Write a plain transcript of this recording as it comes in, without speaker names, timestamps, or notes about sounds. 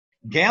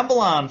Gamble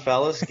on,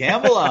 fellas.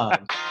 Gamble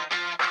on.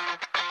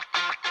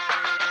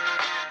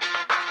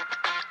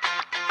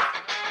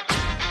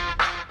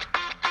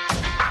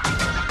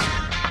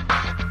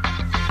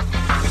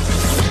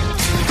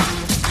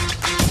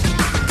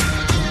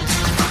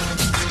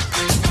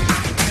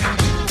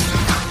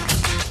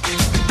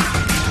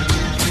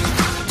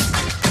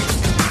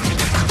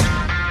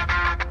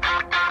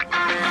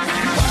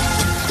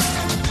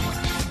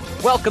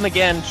 Welcome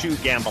again to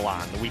Gamble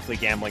On, the weekly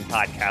gambling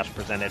podcast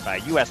presented by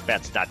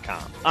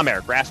USBets.com. I'm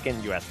Eric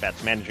Raskin, US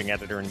Bets Managing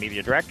Editor and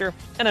Media Director,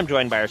 and I'm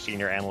joined by our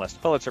senior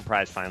analyst, Pulitzer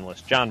Prize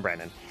finalist, John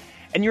Brennan.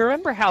 And you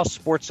remember how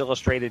Sports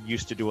Illustrated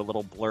used to do a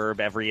little blurb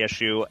every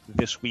issue,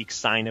 this week's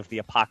sign of the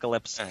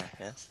apocalypse?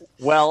 Yes.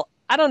 Well,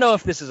 I don't know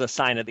if this is a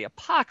sign of the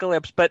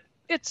apocalypse, but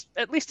it's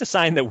at least a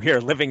sign that we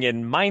are living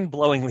in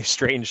mind-blowingly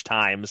strange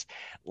times.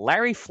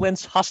 Larry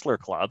Flynt's Hustler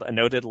Club, a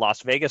noted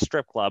Las Vegas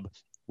strip club,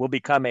 will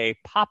become a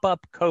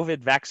pop-up COVID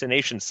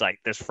vaccination site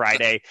this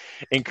Friday,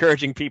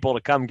 encouraging people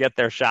to come get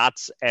their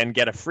shots and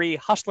get a free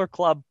Hustler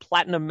Club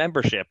Platinum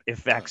membership if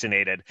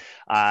vaccinated.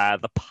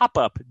 The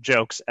pop-up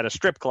jokes at a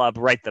strip club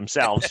write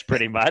themselves,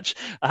 pretty much.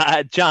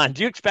 John,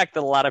 do you expect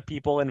that a lot of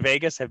people in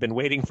Vegas have been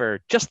waiting for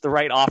just the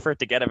right offer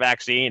to get a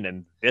vaccine,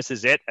 and this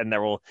is it, and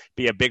there will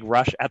be a big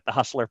rush at the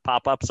Hustler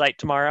pop-up site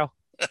tomorrow?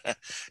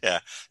 Yeah.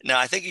 Now,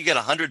 I think you get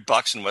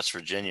 $100 in West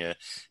Virginia.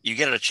 You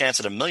get a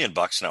chance at $1 million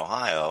in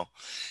Ohio.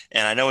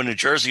 And I know in New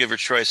Jersey, you have your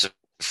choice of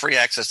free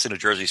access to New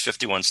Jersey's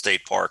 51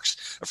 state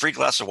parks, a free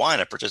glass of wine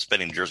at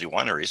participating New Jersey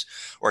wineries,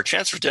 or a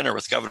chance for dinner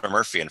with Governor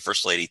Murphy and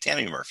First Lady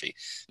Tammy Murphy.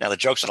 Now, the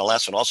jokes on the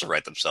last one also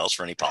write themselves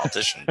for any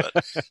politician.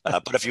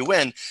 But if you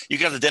win, you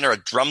can have the dinner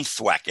at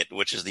Drumthwacket,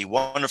 which is the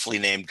wonderfully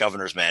named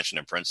governor's mansion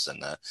in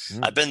Princeton.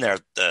 I've been there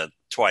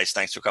twice,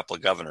 thanks to a couple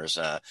of governors,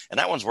 and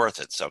that one's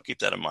worth it. So keep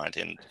that in mind.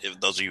 And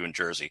those of you in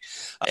Jersey,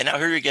 and now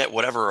here you get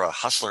whatever a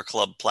Hustler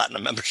Club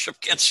Platinum membership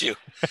gets you.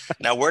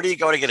 Now, where do you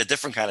go to get a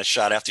different kind of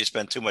shot after you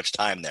spend too much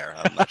time there?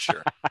 I'm not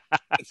sure.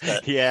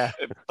 Yeah.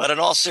 But in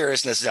all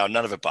seriousness, none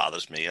of it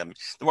bothers me. I mean,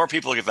 the more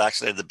people get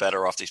vaccinated, the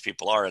better off these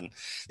people are. And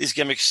these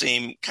gimmicks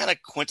seem kind of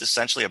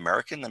quintessentially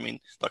American. I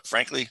mean, look,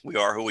 frankly, we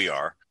are who we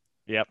are.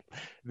 Yep.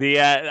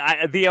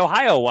 The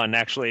Ohio one,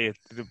 actually,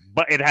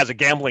 but it has a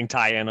gambling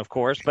tie-in, of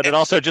course, but it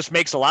also just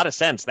makes a lot of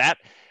sense. That,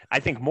 I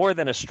think, more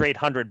than a straight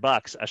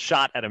 $100, a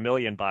shot at $1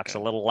 million, a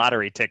little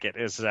lottery ticket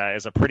is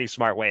a pretty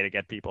smart way to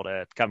get people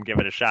to come give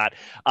it a shot.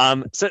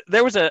 So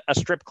there was a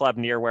strip club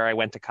near where I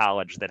went to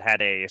college that had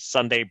a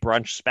Sunday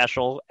brunch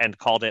special and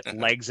called it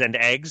Legs and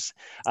Eggs.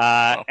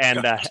 I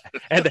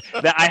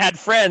had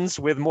friends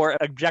with more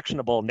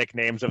objectionable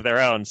nicknames of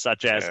their own,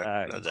 such as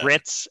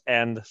Grits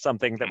and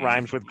something that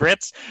rhymes with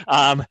grits.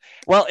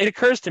 Well, it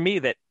occurs to me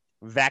that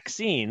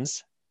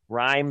vaccines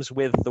rhymes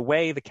with the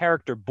way the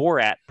character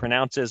Borat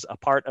pronounces a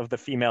part of the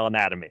female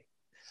anatomy.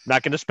 I'm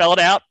not going to spell it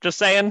out, just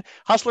saying.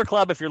 Hustler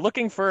Club, if you're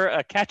looking for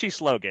a catchy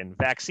slogan,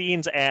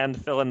 vaccines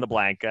and fill in the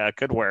blank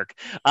could work.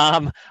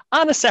 On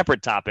a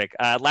separate topic,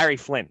 Larry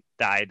Flynt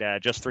died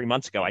just 3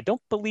 months ago. I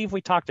don't believe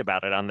we talked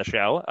about it on the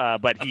show,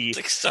 but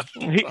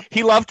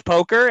he loved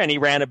poker and he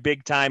ran a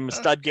big time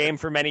stud game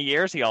for many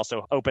years. He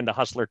also opened a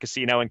Hustler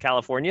casino in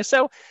California,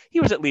 so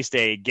he was at least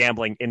a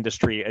gambling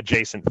industry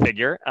adjacent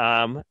figure.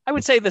 I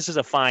would say this is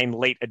a fine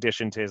late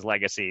addition to his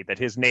legacy, that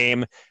his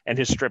name and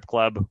his strip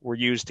club were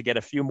used to get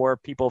a few more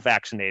people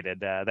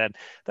vaccinated.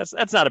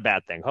 That's not a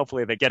bad thing.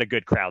 Hopefully they get a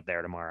good crowd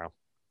there tomorrow.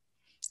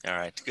 All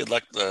right. Good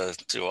luck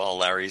to all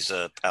Larry's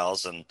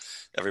pals and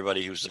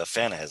everybody who's a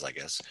fan of his, I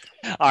guess.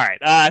 All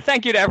right.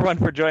 Thank you to everyone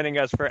for joining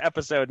us for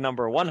episode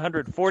number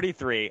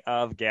 143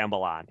 of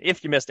Gamble On.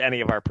 If you missed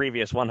any of our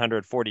previous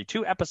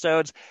 142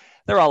 episodes,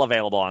 they're all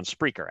available on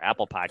Spreaker,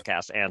 Apple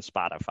Podcasts, and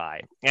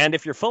Spotify. And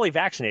if you're fully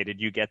vaccinated,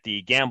 you get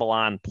the Gamble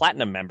On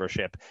Platinum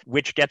membership,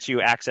 which gets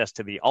you access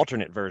to the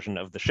alternate version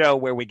of the show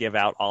where we give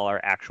out all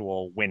our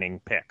actual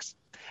winning picks.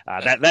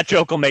 That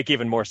joke will make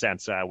even more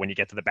sense when you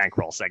get to the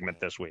bankroll segment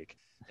this week.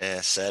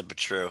 Yeah, sad but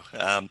true.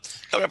 Coming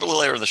up a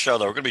little later in the show,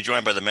 though, we're going to be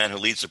joined by the man who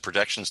leads the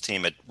projections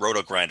team at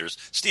Roto Grinders,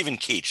 Stephen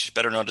Keach,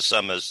 better known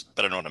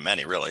to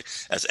many, really,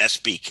 as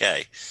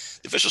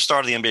SBK. The official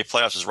start of the NBA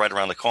playoffs is right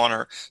around the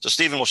corner, so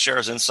Stephen will share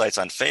his insights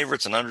on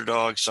favorites and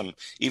underdogs, some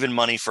even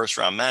money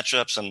first-round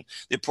matchups, and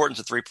the importance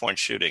of three-point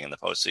shooting in the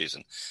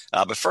postseason.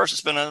 But first,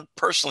 it's been a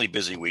personally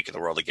busy week in the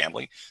world of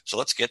gambling, so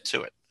let's get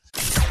to it.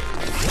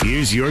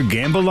 Here's your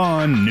Gamble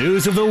On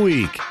News of the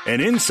Week,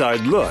 an inside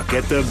look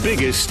at the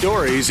biggest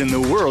stories in the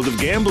world of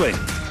gambling.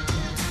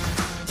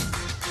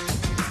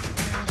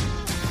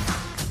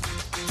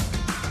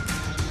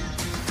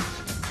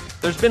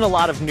 There's been a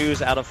lot of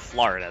news out of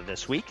Florida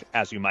this week,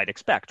 as you might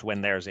expect,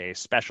 when there's a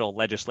special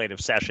legislative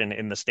session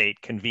in the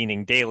state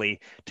convening daily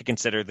to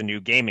consider the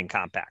new gaming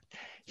compact.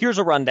 Here's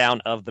a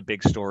rundown of the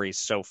big stories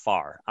so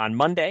far. On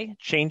Monday,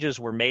 changes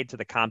were made to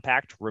the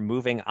compact,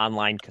 removing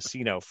online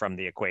casino from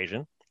the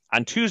equation.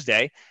 On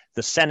Tuesday,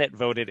 the Senate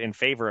voted in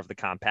favor of the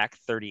compact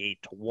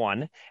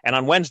 38-1, and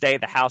on Wednesday,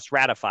 the House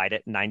ratified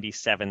it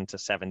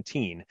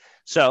 97-17.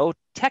 So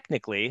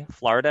technically,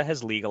 Florida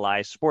has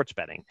legalized sports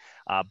betting.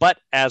 But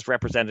as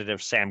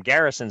Representative Sam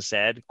Garrison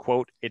said,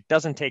 quote, "It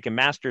doesn't take a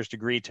master's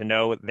degree to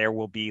know there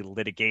will be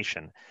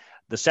litigation."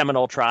 The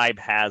Seminole tribe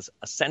has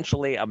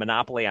essentially a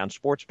monopoly on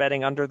sports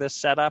betting under this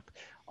setup,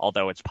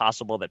 although it's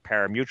possible that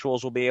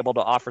pari-mutuels will be able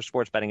to offer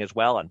sports betting as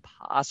well and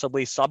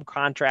possibly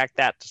subcontract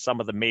that to some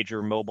of the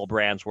major mobile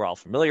brands we're all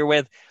familiar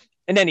with.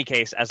 In any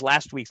case, as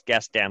last week's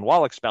guest Dan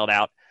Wallach spelled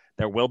out,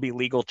 there will be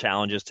legal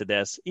challenges to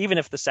this, even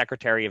if the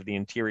Secretary of the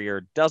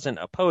Interior doesn't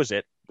oppose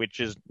it, which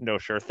is no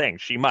sure thing.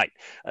 She might.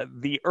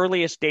 The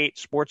earliest date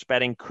sports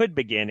betting could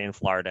begin in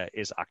Florida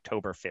is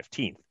October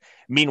 15th.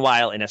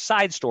 Meanwhile, in a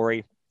side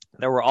story,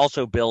 there were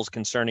also bills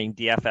concerning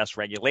DFS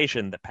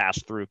regulation that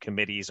passed through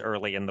committees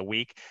early in the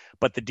week,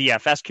 but the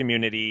DFS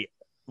community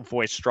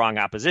voiced strong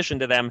opposition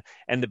to them,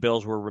 and the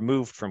bills were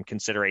removed from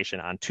consideration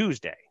on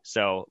Tuesday.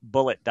 So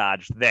bullet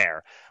dodged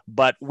there.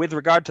 But with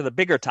regard to the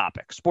bigger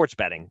topic, sports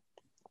betting,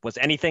 was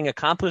anything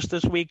accomplished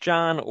this week,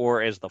 John,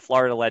 or is the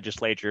Florida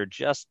legislature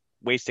just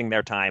wasting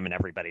their time and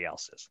everybody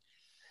else's?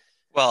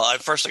 Well,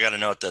 first I got to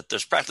note that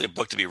there's practically a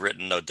book to be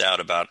written, no doubt,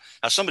 about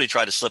how somebody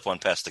tried to slip one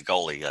past the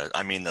goalie.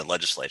 The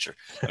legislature.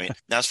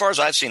 Now, as far as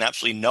I've seen,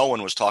 absolutely no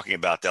one was talking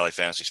about daily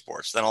fantasy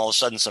sports. Then all of a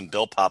sudden, some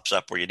bill pops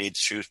up where you need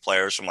to choose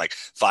players from like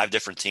 5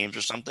 different teams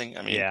or something.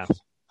 Yeah.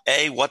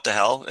 A, what the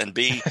hell? And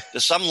B,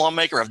 does some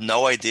lawmaker have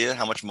no idea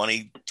how much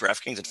money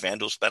DraftKings and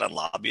FanDuel spent on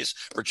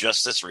lobbyists for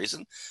just this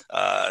reason?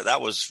 That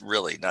was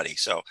really nutty.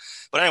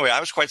 But anyway, I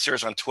was quite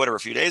serious on Twitter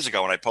a few days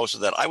ago when I posted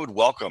that I would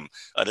welcome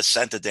a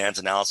dissent to Dan's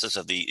analysis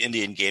of the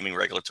Indian Gaming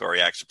Regulatory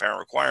Act's apparent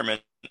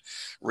requirement,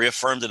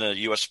 reaffirmed in a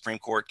U.S. Supreme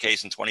Court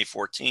case in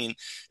 2014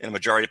 in a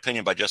majority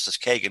opinion by Justice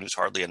Kagan, who's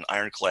hardly an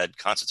ironclad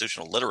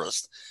constitutional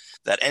literalist,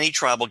 that any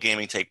tribal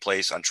gaming take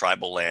place on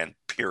tribal land,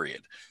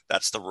 period.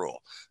 That's the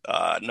rule.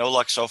 No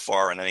luck so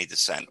far in any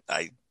dissent.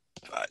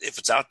 If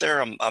it's out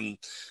there, I'm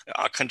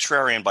a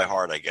contrarian by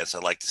heart, I guess.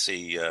 I'd like to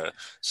see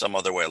some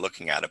other way of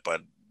looking at it,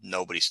 but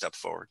nobody stepped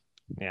forward.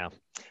 Yeah.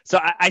 So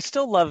I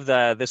still love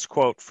this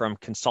quote from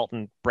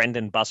consultant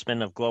Brendan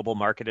Bussman of Global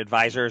Market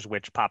Advisors,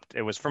 which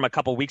it was from a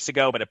couple weeks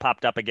ago, but it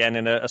popped up again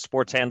in a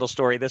Sports Handle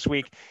story this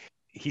week.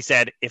 He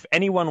said, if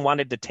anyone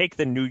wanted to take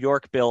the New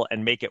York bill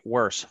and make it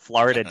worse,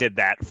 Florida did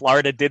that.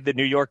 Florida did the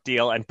New York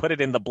deal and put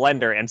it in the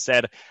blender and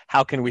said,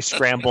 how can we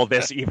scramble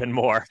this even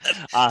more?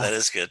 That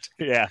is good.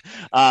 Yeah.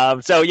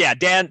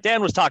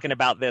 Dan was talking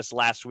about this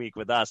last week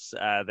with us,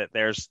 that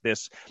there's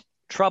this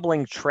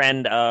troubling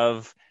trend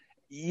of,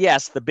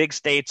 yes, the big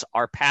states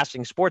are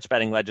passing sports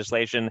betting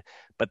legislation,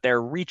 but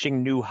they're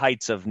reaching new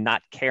heights of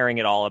not caring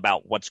at all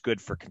about what's good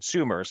for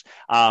consumers.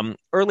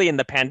 Early in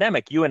the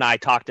pandemic, you and I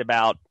talked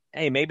about,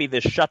 hey, maybe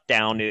this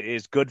shutdown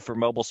is good for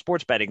mobile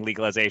sports betting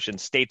legalization.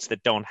 States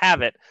that don't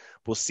have it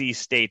will see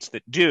states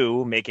that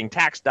do, making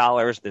tax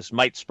dollars. This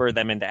might spur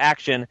them into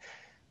action.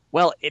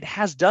 Well, it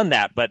has done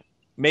that, but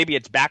maybe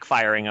it's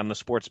backfiring on the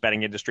sports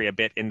betting industry a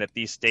bit in that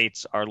these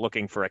states are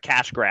looking for a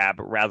cash grab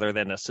rather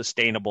than a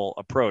sustainable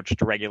approach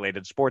to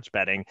regulated sports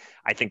betting.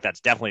 I think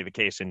that's definitely the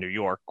case in New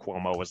York.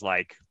 Cuomo was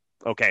like,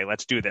 okay,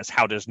 let's do this.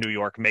 How does New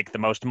York make the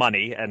most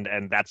money? And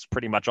that's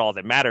pretty much all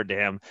that mattered to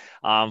him.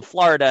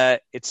 Florida,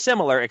 it's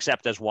similar,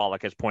 except as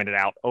Wallach has pointed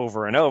out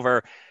over and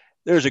over,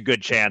 there's a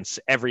good chance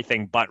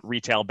everything but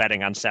retail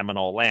betting on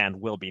Seminole land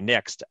will be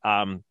nixed.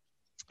 And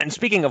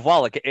speaking of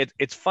Wallach,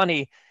 it's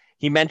funny.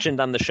 He mentioned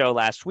on the show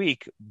last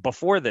week,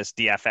 before this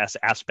DFS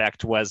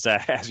aspect was,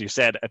 as you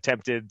said,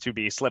 attempted to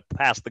be slipped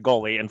past the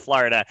goalie in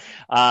Florida.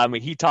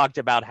 He talked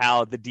about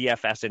how the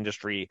DFS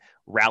industry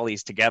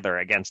rallies together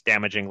against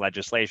damaging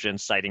legislation,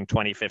 citing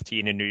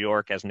 2015 in New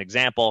York as an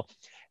example.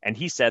 And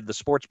he said the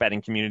sports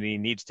betting community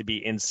needs to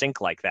be in sync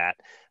like that.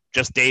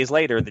 Just days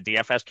later, the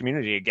DFS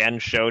community again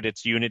showed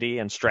its unity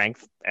and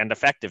strength and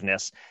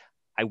effectiveness.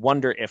 I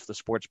wonder if the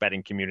sports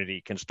betting community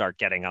can start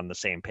getting on the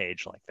same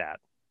page like that.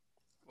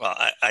 Well,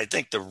 I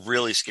think the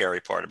really scary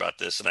part about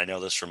this, and I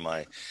know this from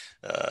my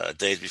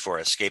days before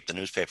I escaped the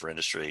newspaper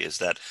industry, is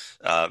that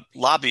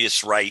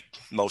lobbyists write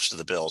most of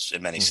the bills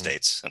in many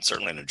states, and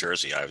certainly in New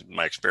Jersey,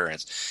 my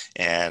experience.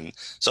 And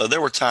so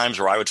there were times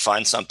where I would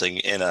find something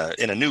in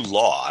a new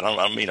law. I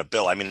don't mean a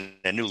bill. I mean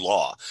a new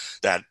law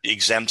that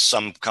exempts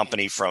some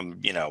company from,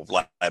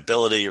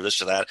 liability or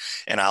this or that.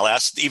 And I'll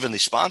ask even the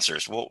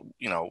sponsors, well,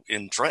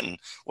 in Trenton,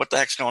 what the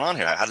heck's going on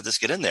here? How did this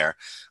get in there?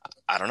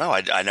 I don't know.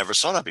 I never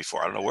saw that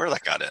before. I don't know where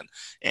that got in.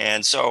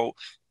 And so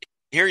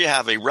here you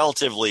have a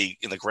relatively,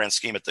 in the grand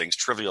scheme of things,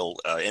 trivial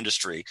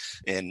industry,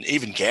 and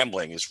even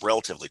gambling is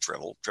relatively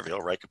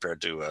trivial, right,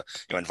 compared to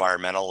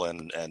environmental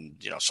and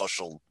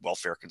social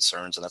welfare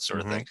concerns and that sort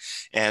of thing.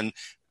 And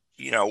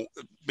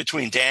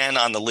between Dan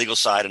on the legal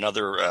side and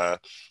other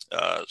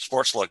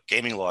sports law,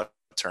 gaming law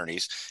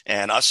attorneys,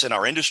 and us in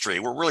our industry,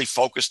 we're really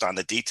focused on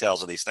the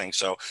details of these things.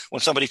 So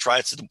when somebody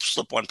tries to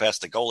slip one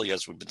past the goalie,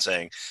 as we've been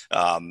saying,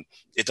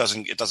 it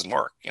doesn't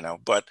work,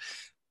 But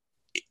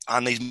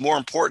on these more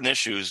important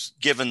issues,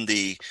 given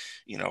the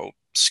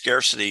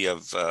scarcity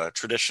of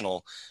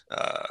traditional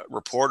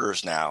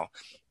reporters now,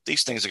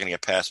 these things are going to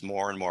get passed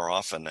more and more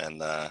often, and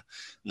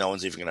no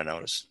one's even going to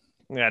notice.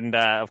 And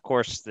of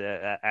course,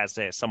 as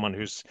someone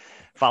who's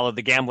followed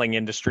the gambling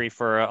industry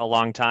for a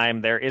long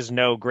time, there is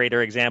no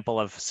greater example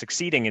of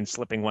succeeding in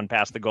slipping one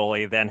past the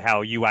goalie than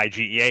how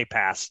UIGEA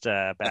passed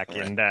back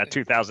in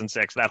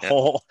 2006. That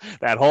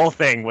whole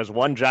thing was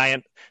one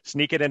giant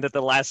sneak it into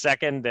the last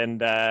second,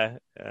 and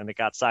it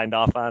got signed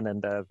off on.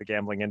 And the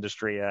gambling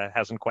industry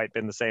hasn't quite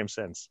been the same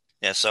since.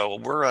 Yeah, so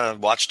we're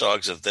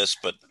watchdogs of this,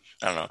 but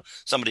I don't know.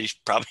 Somebody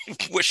probably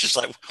wishes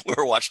like we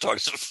were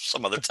watchdogs of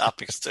some other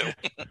topics too.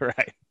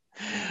 Right.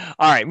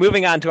 All right,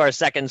 moving on to our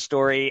second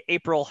story.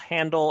 April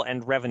handle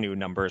and revenue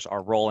numbers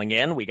are rolling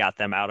in. We got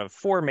them out of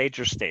 4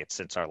 major states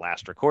since our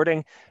last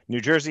recording: New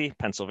Jersey,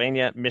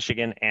 Pennsylvania,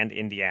 Michigan, and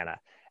Indiana.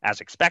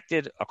 As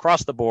expected,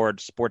 across the board,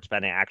 sports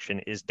betting action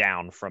is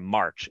down from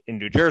March. In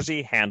New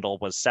Jersey, handle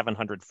was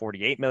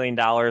 $748 million,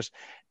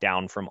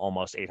 down from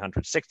almost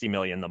 $860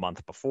 million the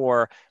month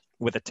before,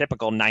 with a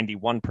typical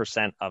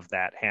 91% of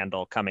that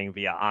handle coming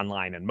via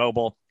online and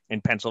mobile. In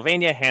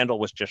Pennsylvania, handle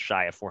was just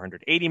shy of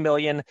 $480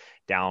 million,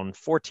 down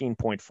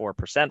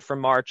 14.4%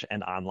 from March,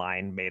 and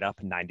online made up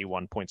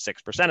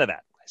 91.6% of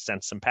that. I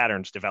sense some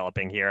patterns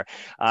developing here.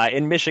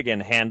 In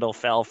Michigan, handle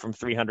fell from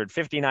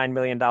 $359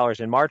 million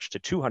in March to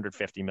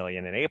 $250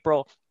 million in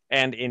April.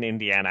 And in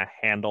Indiana,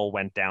 handle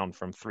went down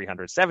from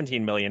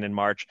 $317 million in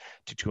March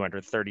to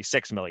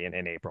 $236 million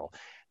in April.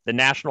 The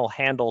national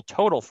handle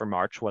total for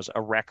March was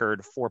a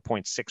record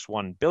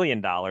 $4.61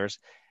 billion.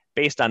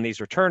 Based on these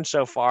returns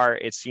so far,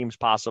 it seems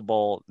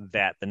possible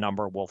that the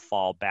number will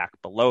fall back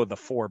below the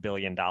 $4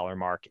 billion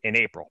mark in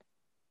April.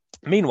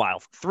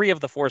 Meanwhile, 3 of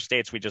the 4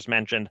 states we just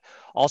mentioned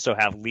also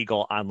have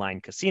legal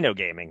online casino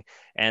gaming,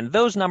 and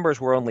those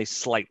numbers were only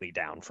slightly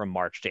down from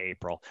March to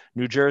April.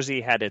 New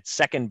Jersey had its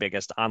second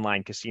biggest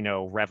online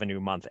casino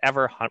revenue month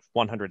ever,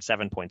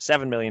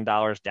 $107.7 million,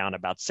 down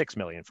about $6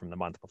 million from the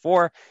month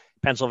before.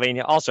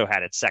 Pennsylvania also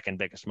had its second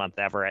biggest month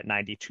ever at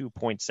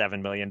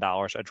 $92.7 million,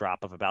 a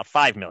drop of about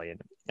 $5 million.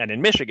 And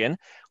in Michigan,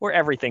 where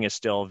everything is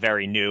still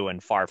very new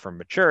and far from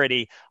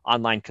maturity,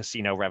 online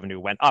casino revenue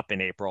went up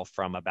in April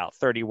from about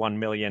 $31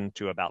 million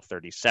to about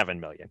 $37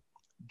 million.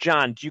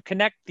 John, do you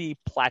connect the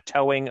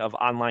plateauing of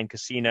online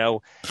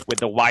casino with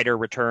the wider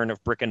return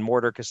of brick and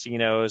mortar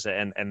casinos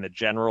and the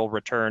general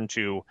return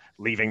to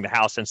leaving the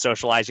house and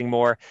socializing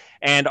more?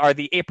 And are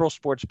the April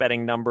sports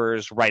betting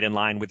numbers right in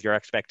line with your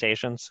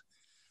expectations?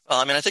 Well,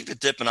 I mean, I think the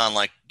dip in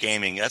online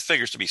gaming, that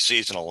figures to be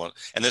seasonal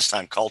and this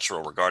time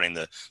cultural regarding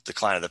the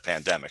decline of the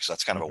pandemic. So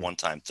that's kind of a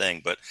one-time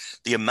thing. But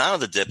the amount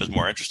of the dip is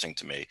more interesting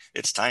to me.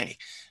 It's tiny.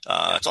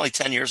 It's only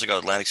 10 years ago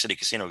Atlantic City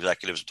casino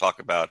executives would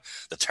talk about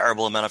the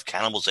terrible amount of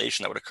cannibalization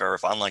that would occur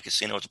if online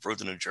casino was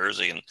approved in New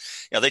Jersey.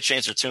 And they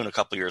changed their tune a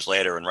couple of years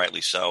later, and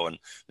rightly so. And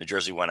New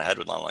Jersey went ahead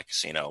with online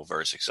casino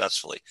very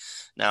successfully.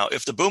 Now,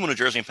 if the boom in New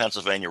Jersey and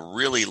Pennsylvania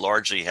really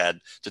largely had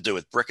to do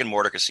with brick and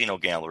mortar casino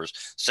gamblers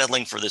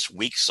settling for this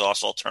weak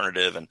sauce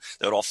alternative, and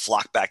they would all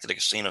flock back to the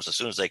casinos as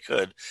soon as they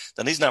could,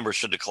 then these numbers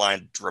should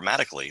decline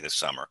dramatically this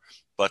summer.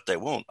 But they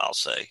won't, I'll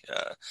say,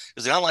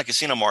 because the online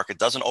casino market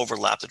doesn't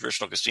overlap the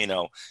traditional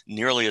casino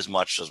nearly as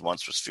much as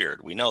once was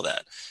feared. We know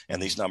that,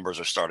 and these numbers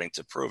are starting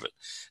to prove it.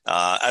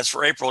 As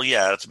for April,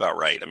 yeah, that's about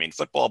right. I mean,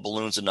 football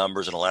balloons in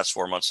numbers in the last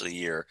 4 months of the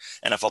year.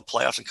 NFL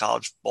playoffs and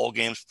college bowl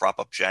games prop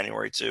up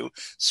January too.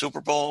 Super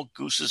Bowl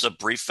gooses a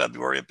brief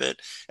February a bit,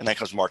 and then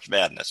comes March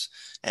Madness.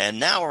 And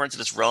now we're into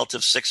this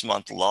relative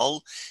 6-month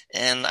lull,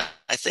 and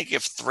I think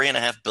if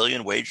 $3.5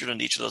 billion wagered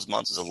in each of those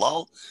months is a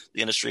lull,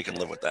 the industry can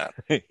live with that.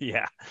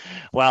 Yeah.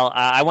 Well,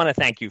 I want to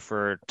thank you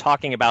for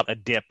talking about a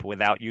dip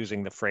without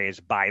using the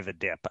phrase "buy the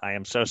dip." I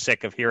am so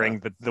sick of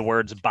hearing the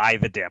words "buy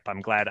the dip."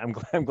 I'm glad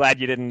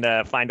you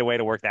didn't find a way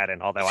to work that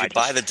in. Although if you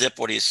buy the dip,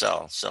 what do you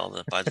sell?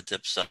 Buy the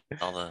dip, sell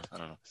the, I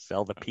don't know.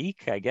 Sell the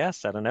peak, I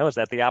guess. I don't know. Is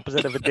that the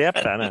opposite of a dip?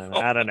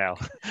 I don't know.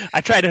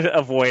 I try to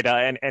avoid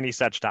any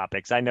such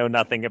topics. I know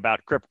nothing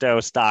about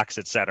crypto, stocks,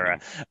 etc.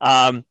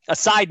 A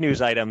side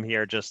news item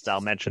here. I'll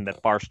mention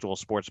that Barstool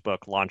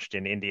Sportsbook launched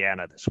in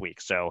Indiana this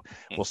week, so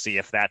we'll see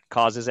if that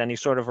causes any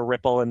sort of a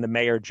ripple in the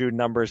May or June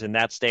numbers in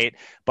that state.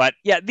 But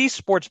yeah, these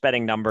sports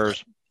betting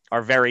numbers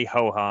are very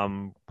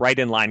ho-hum, right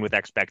in line with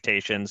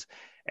expectations,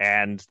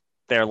 and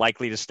they're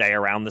likely to stay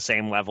around the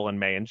same level in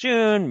May and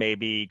June,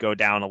 maybe go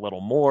down a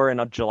little more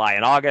in July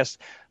and August.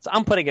 So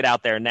I'm putting it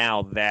out there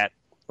now that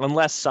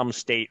unless some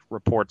state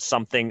reports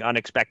something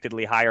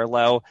unexpectedly high or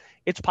low,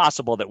 it's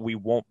possible that we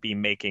won't be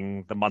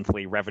making the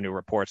monthly revenue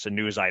reports a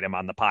news item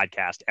on the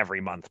podcast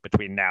every month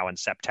between now and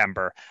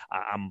September.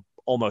 I'm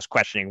almost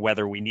questioning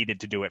whether we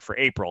needed to do it for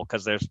April,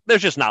 because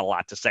there's just not a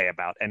lot to say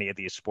about any of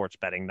these sports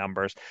betting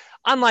numbers.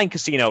 Online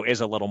casino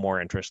is a little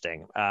more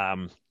interesting.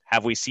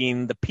 Have we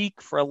seen the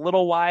peak for a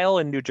little while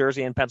in New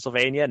Jersey and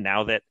Pennsylvania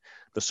now that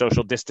the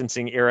social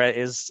distancing era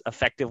is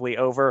effectively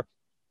over?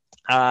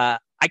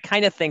 I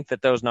kind of think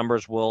that those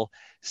numbers will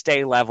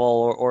stay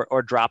level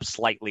or drop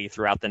slightly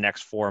throughout the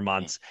next 4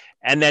 months.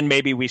 And then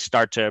maybe we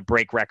start to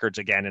break records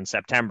again in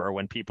September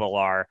when people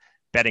are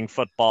betting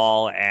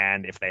football,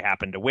 and if they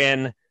happen to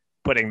win,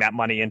 putting that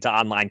money into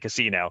online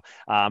casino.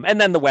 And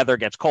then the weather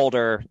gets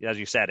colder. As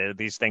you said,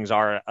 these things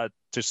are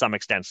to some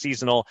extent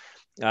seasonal.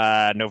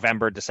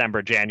 November,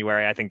 December,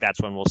 January, I think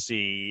that's when we'll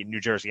see New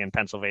Jersey and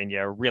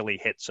Pennsylvania really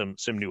hit some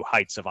new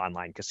heights of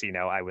online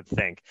casino, I would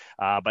think.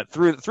 But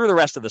through the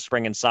rest of the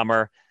spring and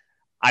summer,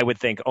 I would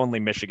think only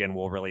Michigan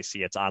will really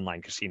see its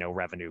online casino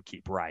revenue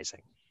keep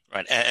rising.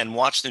 Right. And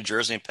watch New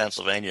Jersey and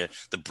Pennsylvania,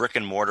 the brick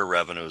and mortar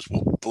revenues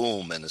will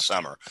boom in the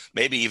summer,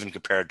 maybe even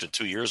compared to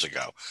 2 years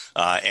ago.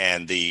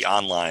 And the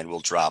online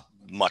will drop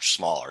much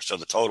smaller. So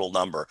the total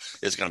number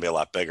is going to be a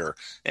lot bigger.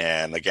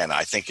 And again,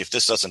 I think if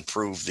this doesn't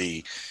prove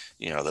the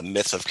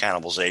myth of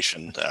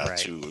cannibalization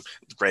to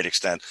a great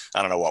extent,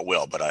 I don't know what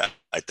will, but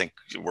I think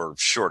we're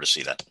sure to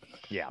see that.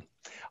 Yeah.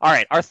 All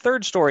right. Our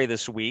third story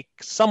this week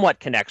somewhat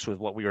connects with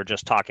what we were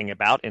just talking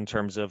about in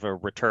terms of a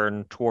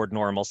return toward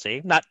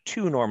normalcy, not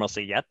to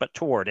normalcy yet, but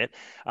toward it,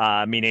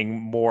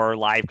 meaning more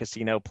live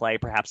casino play,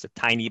 perhaps a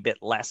tiny bit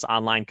less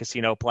online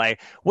casino play.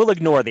 We'll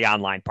ignore the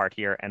online part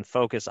here and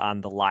focus on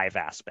the live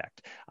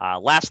aspect.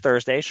 Last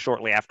Thursday,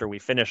 shortly after we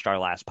finished our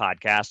last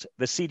podcast,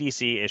 the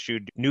CDC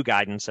issued new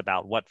guidance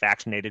about what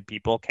vaccinated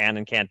people can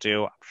and can't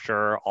do. I'm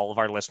sure all of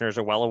our listeners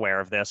are well aware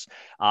of this.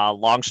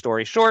 Long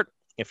story short,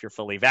 if you're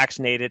fully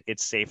vaccinated,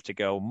 it's safe to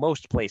go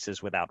most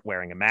places without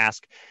wearing a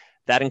mask.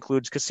 That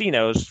includes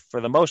casinos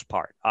for the most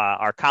part.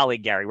 Our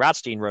colleague Gary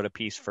Rothstein wrote a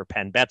piece for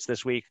Penn Bets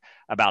this week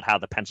about how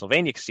the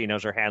Pennsylvania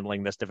casinos are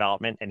handling this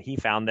development, and he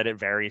found that it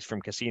varies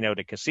from casino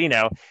to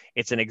casino.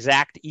 It's an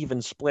exact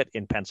even split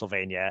in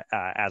Pennsylvania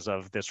as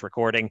of this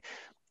recording.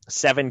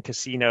 7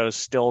 casinos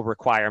still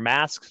require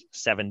masks,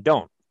 7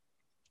 don't.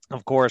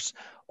 Of course,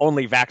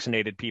 only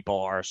vaccinated people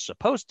are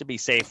supposed to be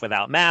safe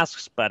without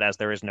masks, but as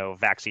there is no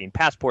vaccine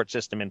passport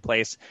system in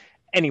place,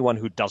 anyone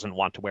who doesn't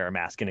want to wear a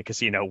mask in a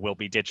casino will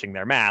be ditching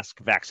their mask,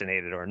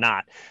 vaccinated or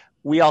not.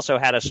 We also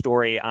had a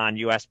story on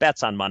US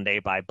Bets on Monday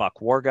by Buck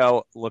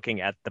Wargo looking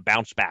at the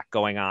bounce back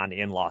going on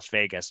in Las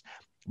Vegas.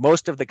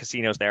 Most of the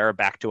casinos there are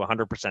back to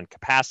 100%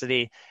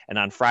 capacity, and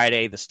on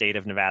Friday, the state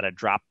of Nevada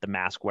dropped the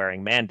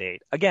mask-wearing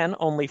mandate. Again,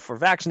 only for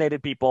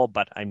vaccinated people,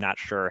 but I'm not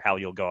sure how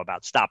you'll go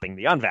about stopping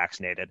the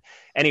unvaccinated.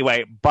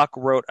 Anyway, Buck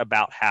wrote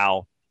about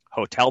how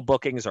hotel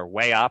bookings are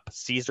way up,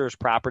 Caesars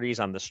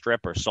properties on the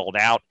Strip are sold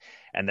out,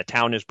 and the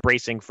town is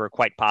bracing for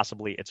quite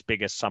possibly its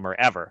biggest summer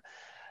ever.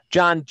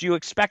 John, do you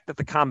expect that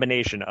the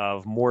combination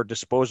of more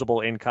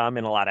disposable income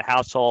in a lot of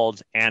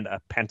households and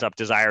a pent-up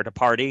desire to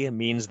party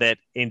means that,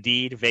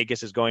 indeed,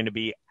 Vegas is going to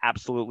be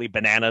absolutely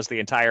bananas the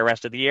entire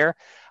rest of the year?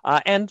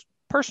 And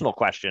personal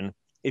question,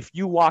 if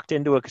you walked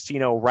into a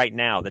casino right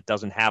now that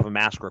doesn't have a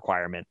mask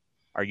requirement,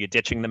 are you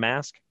ditching the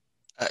mask?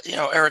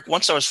 Eric,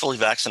 once I was fully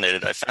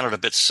vaccinated, I found it a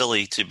bit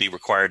silly to be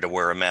required to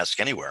wear a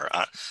mask anywhere.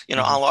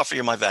 I'll offer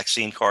you my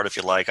vaccine card if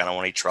you like. I don't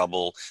want any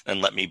trouble,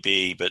 and let me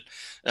be. But,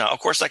 of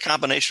course, that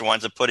combination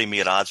winds up putting me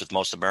at odds with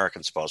most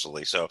Americans,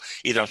 supposedly. So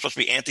either I'm supposed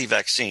to be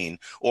anti-vaccine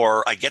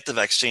or I get the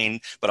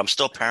vaccine, but I'm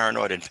still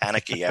paranoid and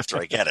panicky after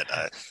I get it.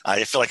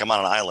 I feel like I'm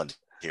on an island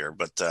here,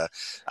 but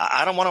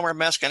I don't want to wear a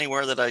mask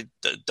anywhere that I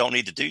don't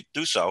need to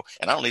do so,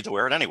 and I don't need to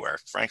wear it anywhere,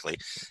 frankly.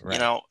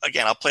 Right.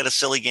 Again, I'll play the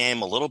silly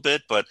game a little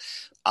bit, but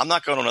I'm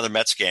not going to another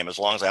Mets game as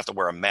long as I have to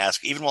wear a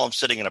mask, even while I'm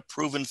sitting in a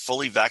proven,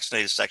 fully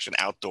vaccinated section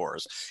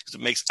outdoors, because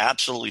it makes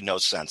absolutely no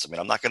sense. I mean,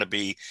 I'm not going to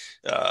be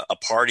a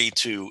party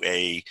to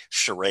a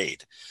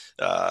charade.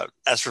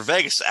 As for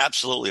Vegas,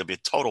 absolutely, it'll be a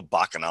total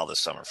bacchanal this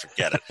summer.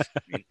 Forget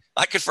it.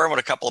 I confirm with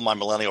a couple of my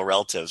millennial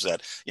relatives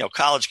that,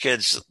 college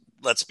kids,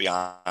 let's be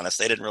honest,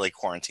 they didn't really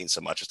quarantine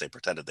so much as they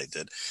pretended they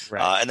did.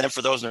 Right. And then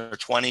for those in their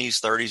 20s,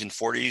 30s, and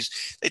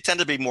 40s, they tend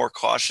to be more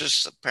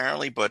cautious,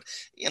 apparently, but,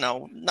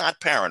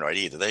 not paranoid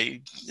either.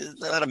 They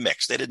had a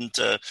mix. They didn't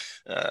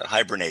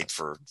hibernate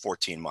for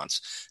 14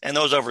 months. And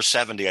those over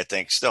 70, I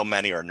think, still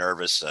many are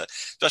nervous,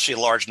 especially a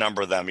large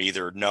number of them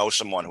either know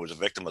someone who was a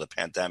victim of the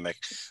pandemic,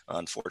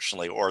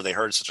 unfortunately, or they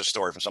heard such a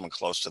story from someone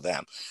close to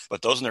them.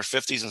 But those in their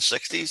 50s and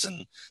 60s,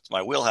 and it's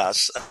my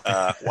wheelhouse,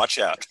 watch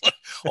out.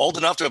 Old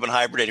enough to have been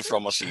hibernating for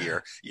almost a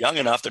year, young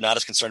enough they're not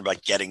as concerned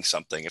about getting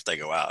something if they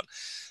go out.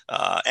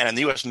 And in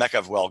the U.S. mecca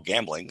of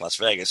gambling, Las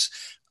Vegas,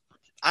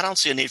 I don't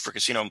see a need for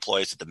casino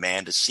employees to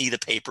demand to see the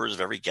papers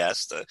of every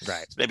guest.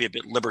 Right. It's maybe a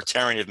bit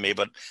libertarian of me,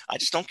 but I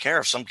just don't care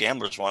if some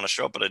gamblers want to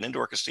show up at an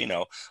indoor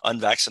casino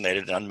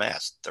unvaccinated and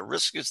unmasked. The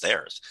risk is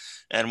theirs.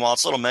 And while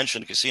it's little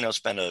mentioned, casinos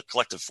spend a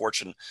collective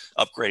fortune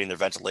upgrading their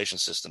ventilation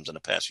systems in the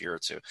past year or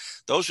two.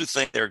 Those who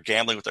think they're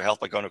gambling with their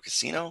health by going to a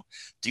casino,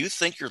 do you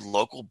think your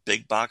local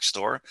big box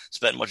store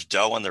spent much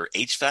dough on their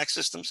HVAC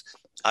systems?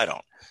 I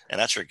don't.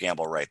 And that's your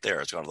gamble right there.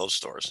 It's going to those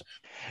stores.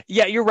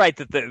 Yeah, you're right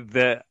that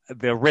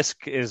the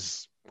risk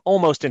is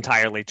almost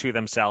entirely to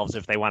themselves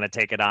if they want to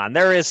take it on.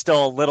 There is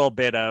still a little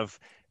bit of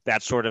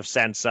that sort of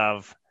sense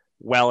of,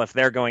 well, if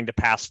they're going to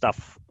pass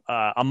stuff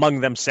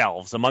among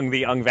themselves, among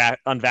the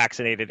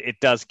unvaccinated, it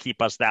does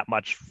keep us that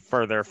much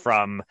further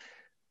from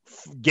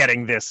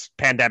getting this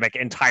pandemic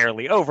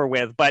entirely over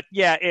with. But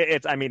yeah,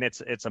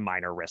 it's a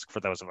minor risk for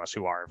those of us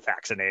who are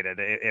vaccinated,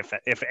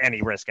 if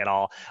any risk at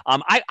all.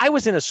 I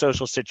was in a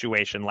social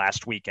situation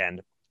last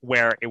weekend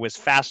where it was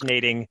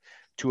fascinating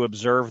to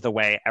observe the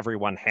way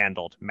everyone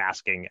handled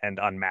masking and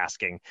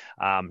unmasking.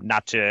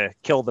 Not to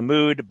kill the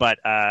mood, but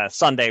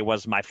Sunday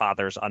was my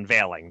father's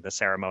unveiling, the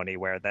ceremony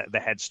where the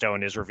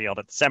headstone is revealed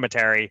at the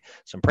cemetery.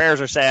 Some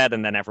prayers are said,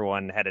 and then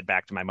everyone headed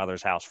back to my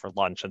mother's house for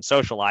lunch and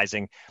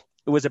socializing.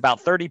 It was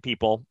about 30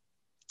 people.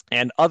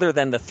 And other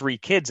than the 3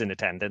 kids in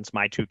attendance,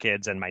 my 2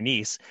 kids and my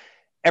niece,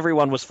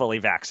 everyone was fully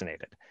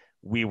vaccinated.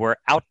 We were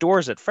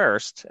outdoors at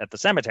first at the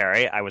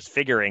cemetery. I was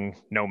figuring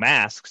no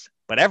masks,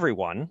 but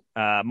everyone,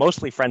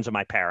 mostly friends of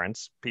my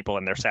parents, people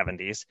in their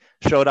 70s,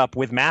 showed up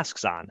with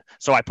masks on.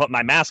 So I put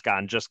my mask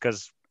on just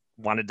because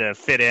wanted to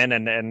fit in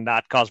and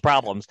not cause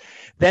problems.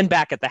 Then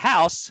back at the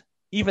house,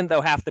 even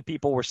though half the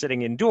people were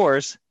sitting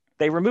indoors,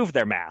 they removed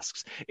their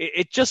masks.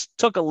 It just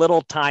took a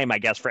little time, I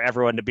guess, for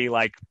everyone to be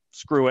like,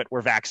 screw it,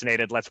 we're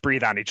vaccinated, let's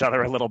breathe on each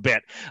other a little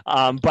bit.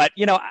 But,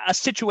 a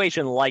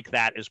situation like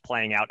that is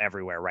playing out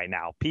everywhere right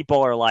now.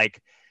 People are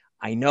like,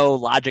 I know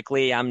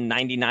logically I'm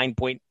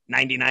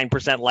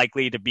 99.99%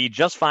 likely to be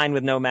just fine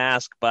with no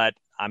mask, but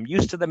I'm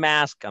used to the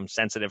mask. I'm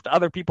sensitive to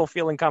other people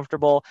feeling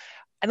comfortable.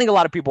 I think a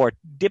lot of people are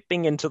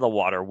dipping into the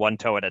water one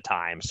toe at a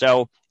time.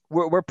 So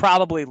we're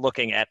probably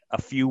looking at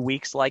a few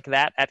weeks like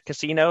that at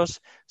casinos.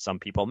 Some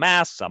people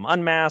mask, some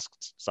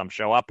unmasked, some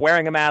show up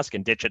wearing a mask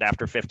and ditch it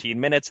after 15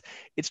 minutes.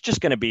 It's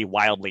just going to be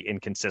wildly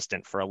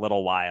inconsistent for a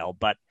little while.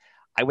 But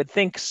I would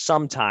think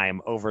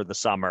sometime over the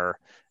summer,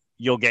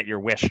 you'll get your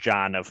wish,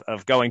 John,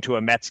 of going to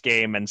a Mets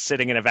game and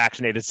sitting in a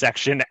vaccinated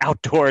section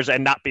outdoors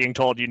and not being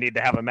told you need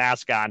to have a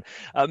mask on.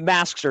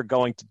 Masks are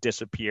going to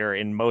disappear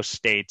in most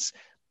states,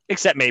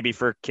 except maybe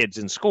for kids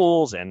in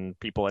schools and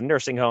people in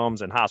nursing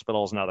homes and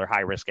hospitals and other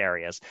high-risk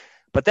areas.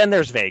 But then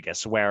there's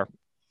Vegas, where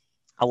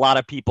a lot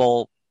of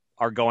people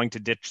are going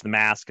to ditch the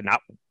mask and not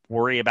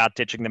worry about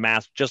ditching the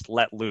mask, just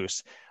let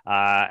loose.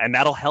 And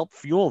that'll help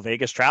fuel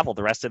Vegas travel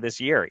the rest of this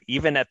year.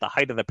 Even at the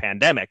height of the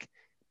pandemic,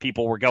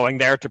 people were going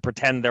there to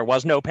pretend there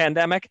was no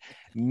pandemic.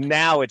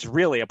 Now it's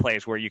really a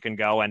place where you can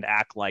go and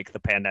act like the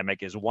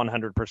pandemic is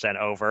 100%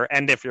 over.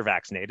 And if you're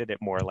vaccinated,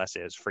 it more or less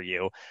is for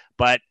you.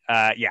 But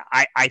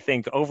I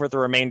think over the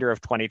remainder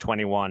of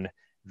 2021,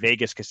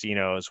 Vegas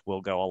casinos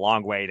will go a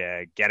long way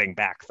to getting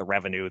back the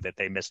revenue that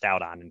they missed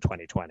out on in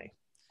 2020.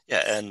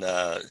 Yeah, and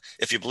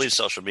if you believe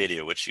social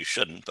media, which you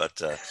shouldn't,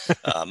 but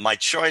my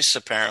choice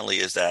apparently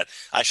is that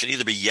I should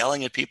either be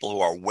yelling at people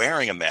who are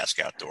wearing a mask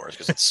outdoors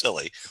because it's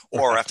silly,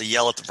 or I have to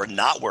yell at them for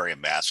not wearing a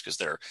mask because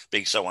they're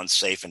being so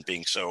unsafe and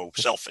being so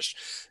selfish.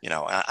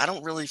 I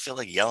don't really feel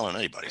like yelling at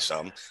anybody, so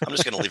I'm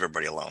just going to leave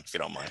everybody alone if you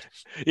don't mind.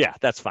 Yeah,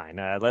 that's fine.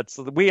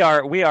 We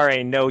are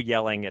a no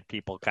yelling at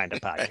people kind of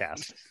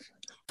podcast.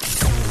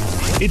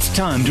 It's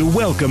time to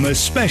welcome a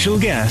special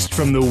guest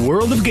from the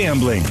world of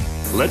gambling.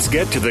 Let's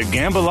get to the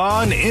Gamble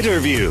On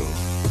interview.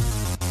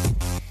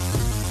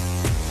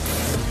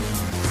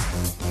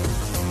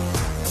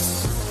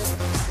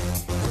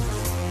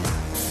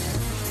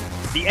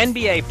 The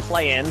NBA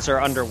play-ins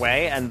are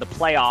underway, and the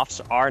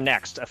playoffs are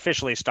next,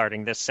 officially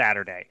starting this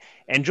Saturday.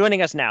 And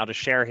joining us now to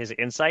share his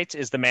insights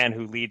is the man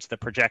who leads the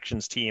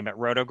projections team at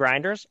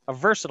RotoGrinders, a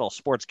versatile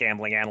sports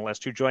gambling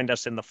analyst who joined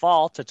us in the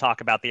fall to talk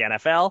about the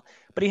NFL,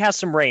 but he has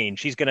some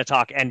range. He's going to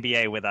talk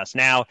NBA with us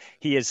now.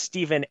 He is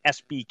Stephen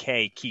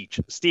SBK Keach.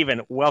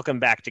 Stephen, welcome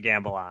back to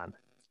Gamble On.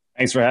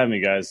 Thanks for having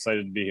me, guys.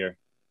 Excited to be here.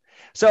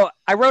 So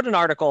I wrote an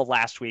article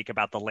last week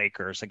about the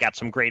Lakers. I got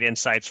some great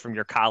insights from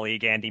your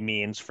colleague, Andy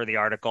Means, for the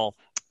article.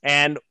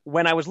 And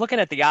when I was looking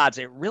at the odds,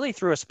 it really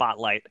threw a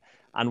spotlight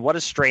on what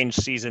a strange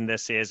season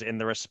this is, in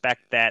the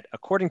respect that,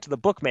 according to the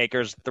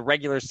bookmakers, the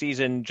regular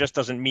season just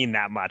doesn't mean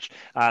that much.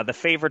 The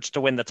favorites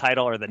to win the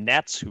title are the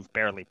Nets, who've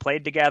barely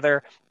played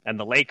together, and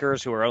the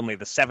Lakers, who are only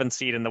the 7th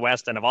seed in the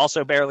West and have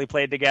also barely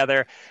played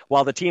together,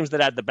 while the teams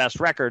that had the best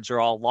records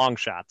are all long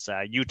shots.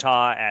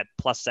 Utah at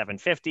plus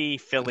 750,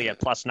 Philly at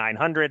plus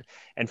 900,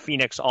 and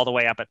Phoenix all the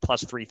way up at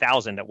plus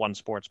 3,000 at one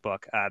sports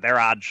book. Their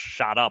odds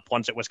shot up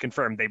once it was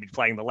confirmed they'd be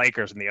playing the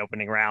Lakers in the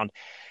opening round.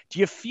 Do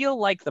you feel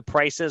like the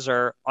prices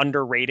are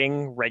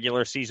underrating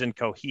regular season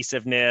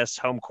cohesiveness,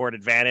 home court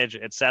advantage,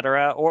 et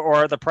cetera, or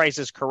are the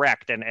prices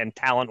correct and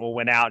talent will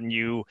win out and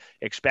you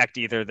expect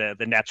either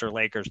the Nets or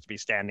Lakers to be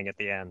standing at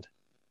the end?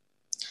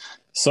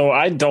 So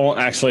I don't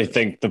actually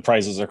think the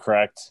prices are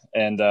correct.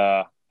 And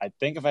I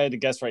think if I had to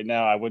guess right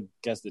now, I would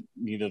guess that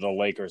neither the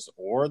Lakers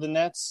or the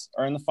Nets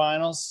are in the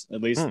finals.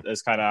 At least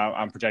that's kind of,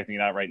 I'm projecting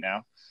it out right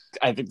now.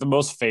 I think the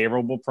most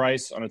favorable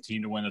price on a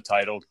team to win the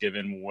title,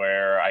 given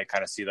where I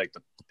kind of see like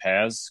the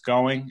paths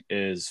going,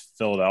 is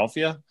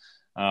Philadelphia.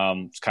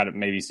 It's kind of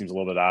maybe seems a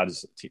little bit odd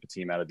as a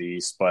team out of the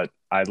East, but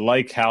I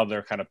like how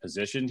they're kind of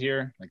positioned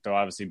here. Like, though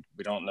obviously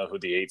we don't know who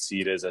the 8th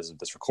seed is as of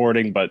this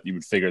recording, but you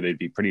would figure they'd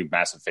be pretty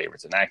massive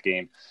favorites in that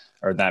game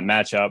or that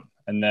matchup.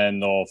 And then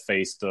they'll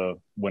face the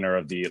winner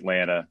of the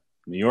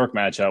Atlanta-New York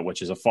matchup,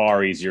 which is a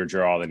far easier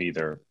draw than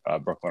either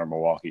Brooklyn or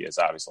Milwaukee is,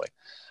 obviously.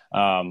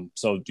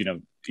 So,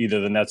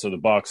 either the Nets or the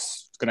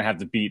Bucks is going to have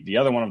to beat the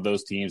other one of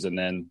those teams and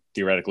then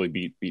theoretically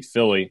beat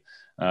Philly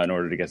in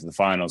order to get to the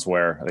finals,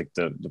 where I think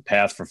the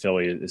path for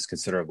Philly is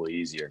considerably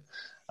easier.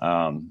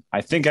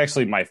 I think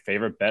actually my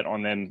favorite bet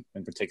on them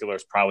in particular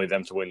is probably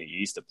them to win the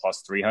East at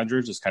plus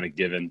 300, just kind of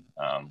given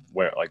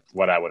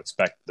what I would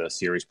expect the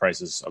series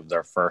prices of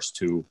their first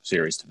two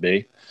series to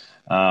be.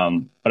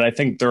 But I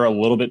think they're a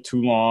little bit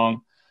too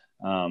long.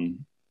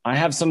 I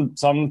have some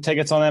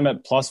tickets on them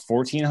at plus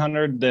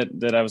 1,400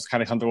 that I was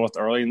kind of comfortable with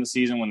early in the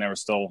season when they were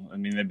still, I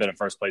mean, they've been in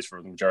first place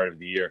for the majority of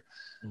the year.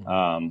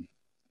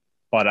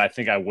 But I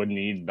think I would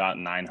need about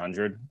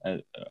 900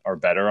 or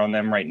better on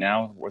them right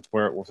now with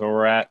where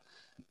we're at.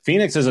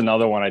 Phoenix is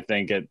another one, I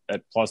think, at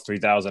plus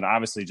 3,000.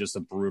 Obviously, just a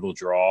brutal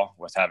draw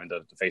with having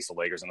to face the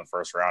Lakers in the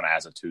first round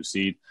as a 2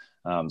 seed.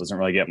 Doesn't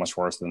really get much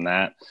worse than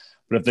that.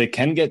 But if they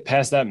can get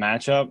past that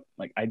matchup,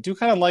 like I do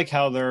kind of like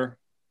how they're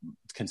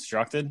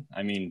constructed.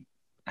 I mean,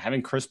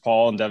 having Chris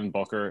Paul and Devin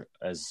Booker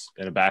as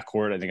in a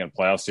backcourt, I think in a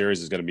playoff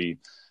series is going to be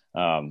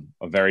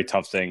a very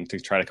tough thing to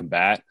try to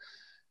combat.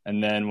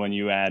 And then when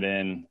you add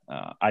in,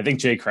 I think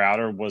Jay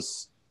Crowder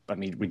was, I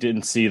mean, we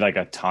didn't see like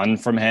a ton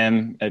from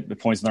him at the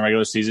points in the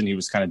regular season. He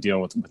was kind of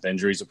dealing with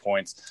injuries at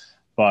points,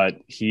 but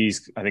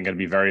he's, I think, going to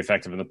be very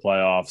effective in the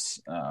playoffs.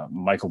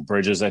 Michael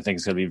Bridges, I think,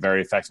 is going to be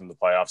very effective in the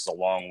playoffs. A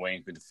long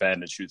wing, can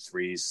defend and shoot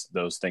threes.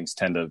 Those things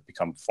tend to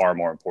become far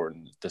more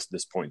important at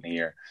this point in the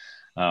year.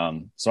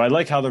 So I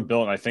like how they're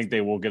built, and I think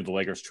they will give the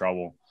Lakers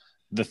trouble.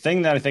 The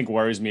thing that I think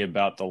worries me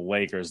about the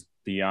Lakers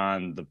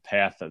beyond the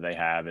path that they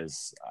have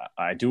is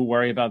I do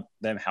worry about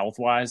them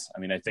health-wise. I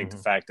mean, I think the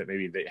fact that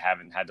maybe they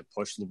haven't had to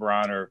push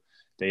LeBron or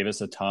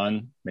Davis a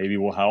ton maybe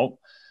will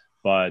help,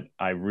 but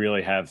I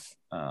really have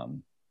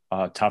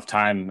a tough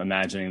time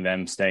imagining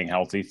them staying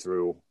healthy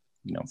through,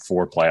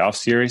 4 playoff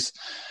series.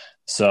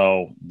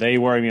 So they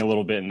worry me a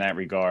little bit in that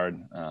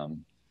regard.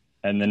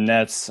 And the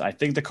Nets, I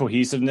think the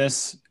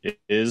cohesiveness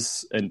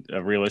is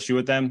a real issue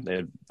with them. They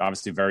have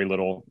obviously very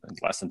little,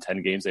 less than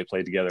 10 games they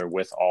played together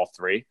with all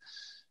 3.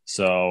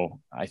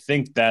 So I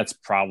think that's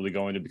probably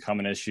going to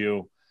become an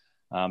issue.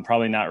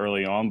 Probably not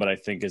early on, but I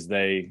think as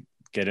they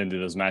get into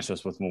those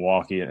matchups with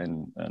Milwaukee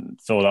and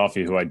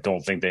Philadelphia, who I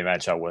don't think they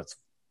match up with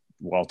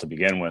well to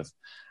begin with,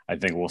 I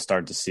think we'll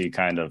start to see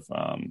kind of,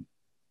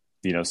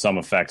 some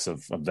effects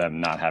of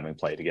them not having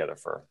played together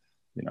for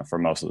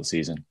most of the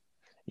season.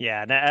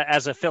 Yeah, and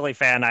as a Philly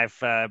fan, I've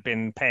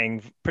been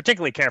paying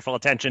particularly careful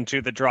attention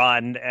to the draw,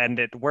 and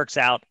it works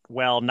out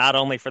well, not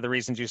only for the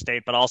reasons you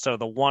state, but also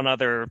the one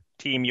other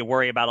team you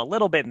worry about a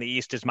little bit in the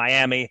East is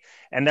Miami,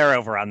 and they're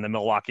over on the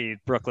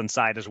Milwaukee-Brooklyn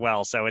side as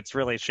well. So it's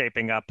really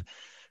shaping up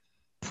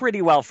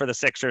pretty well for the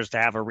Sixers to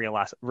have a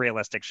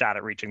realistic shot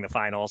at reaching the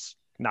finals,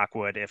 knock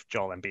wood, if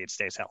Joel Embiid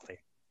stays healthy.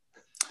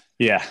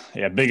 Yeah.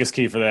 Biggest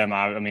key for them,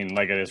 I mean,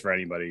 like it is for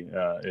anybody,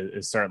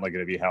 is certainly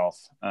going to be health.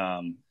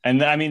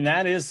 And I mean,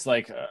 that is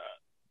like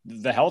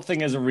the health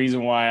thing is a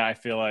reason why I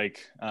feel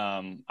like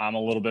I'm a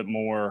little bit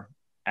more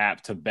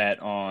apt to bet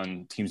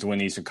on teams to win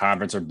the Eastern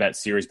Conference or bet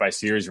series by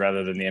series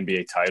rather than the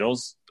NBA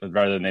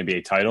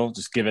title,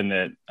 just given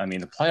that, I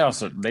mean, the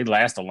playoffs, they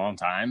last a long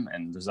time,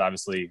 and there's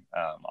obviously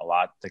a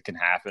lot that can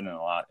happen and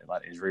a lot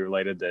injury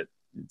related that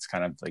it's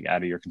kind of like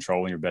out of your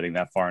control when you're betting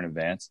that far in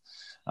advance.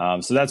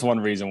 So that's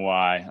one reason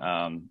why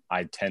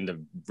I tend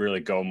to really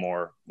go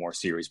more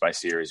series by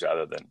series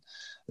rather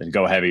than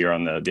go heavier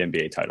on the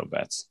NBA title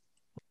bets.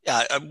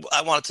 Yeah,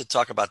 I wanted to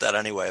talk about that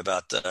anyway,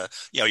 about,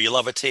 you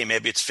love a team.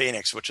 Maybe it's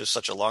Phoenix, which is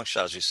such a long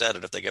shot, as you said,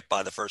 and if they get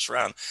by the first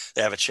round,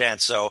 they have a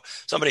chance. So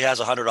somebody has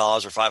 $100 or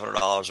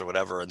 $500 or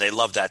whatever, and they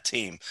love that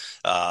team.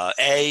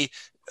 Alluded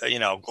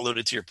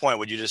to your point,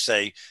 would you just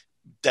say,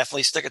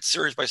 definitely stick it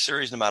series by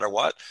series no matter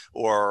what,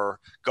 or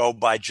go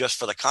by just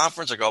for the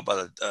conference, or go by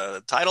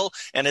the title?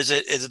 And is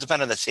it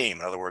depend on the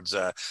team? In other words,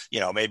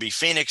 maybe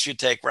Phoenix you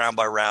take round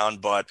by round,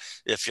 but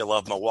if you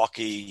love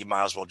Milwaukee, you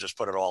might as well just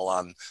put it all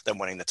on them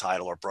winning the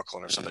title, or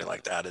Brooklyn or somebody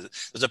like that. Does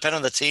it depend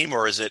on the team,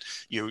 or is it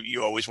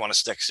you always want to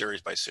stick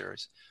series by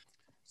series?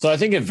 So I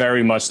think it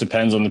very much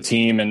depends on the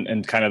team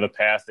and kind of the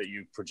path that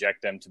you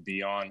project them to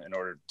be on in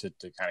order to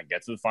kind of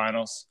get to the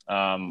finals.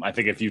 I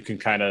think if you can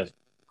kind of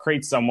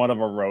create somewhat of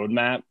a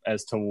roadmap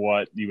as to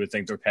what you would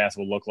think their path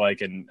will look like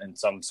and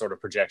some sort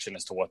of projection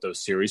as to what those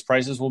series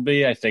prices will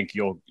be, I think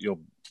you'll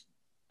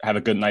have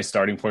a nice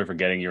starting point for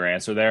getting your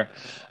answer there.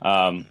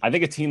 I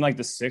think a team like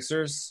the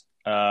Sixers,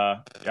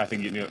 I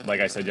think,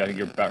 like I said, I think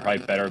you're probably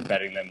better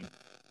betting them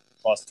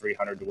plus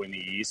 300 to win the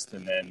East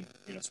and then,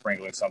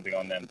 sprinkling something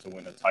on them to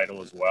win the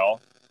title as well.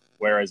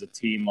 Whereas a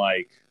team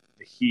like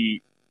the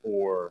Heat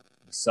or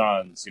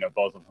Suns,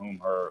 both of whom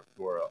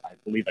who are, I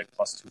believe, like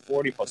plus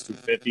 240, plus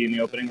 250 in the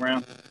opening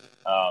round.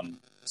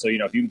 So,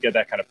 if you can get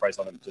that kind of price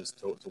on them just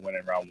to win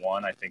in round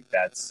one, I think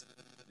that's,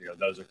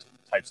 those are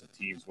types of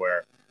teams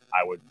where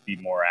I would be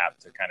more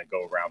apt to kind of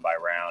go round by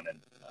round and,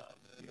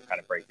 kind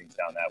of break things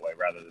down that way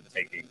rather than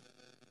taking,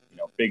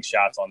 big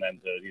shots on them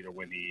to either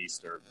win the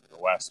East or the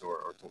West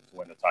or to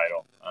win the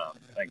title. I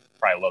think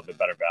probably a little bit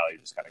better value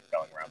just kind of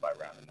going round by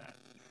round in that.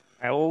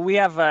 Well, we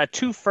have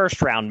two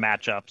first-round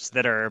matchups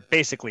that are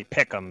basically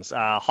pick'ems.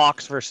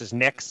 Hawks versus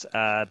Knicks.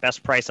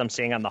 Best price I'm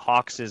seeing on the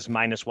Hawks is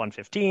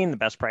 -115. The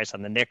best price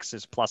on the Knicks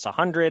is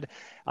 +100.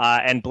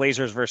 And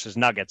Blazers versus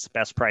Nuggets.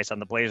 Best price on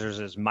the Blazers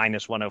is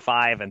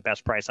 -105, and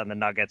best price on the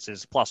Nuggets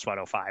is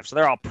 +105. So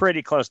they're all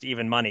pretty close to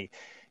even money.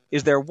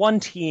 Is there one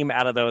team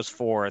out of those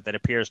four that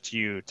appears to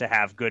you to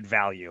have good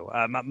value?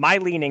 My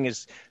leaning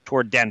is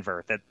toward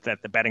Denver, that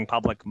the betting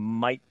public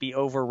might be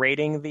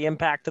overrating the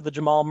impact of the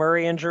Jamal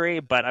Murray injury,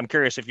 but I'm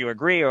curious if you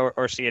agree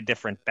or see a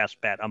different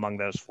best bet among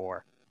those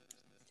four.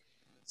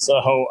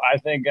 So I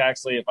think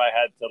actually if I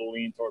had to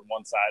lean toward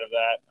one side of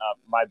that,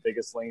 my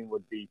biggest lean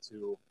would be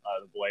to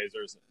the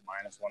Blazers at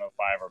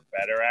 -105 or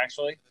better,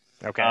 actually.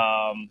 Okay.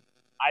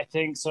 I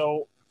think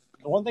so.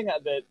 The one thing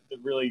that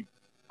really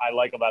I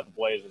like about the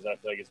Blazers, I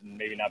feel like it's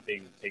maybe not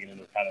being taken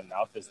into account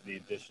enough, is the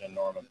addition of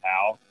Norman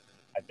Powell.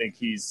 I think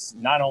he's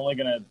not only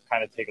going to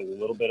kind of take a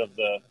little bit of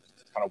the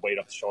kind of weight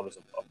off the shoulders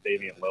of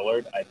Damian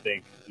Lillard, I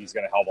think he's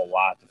going to help a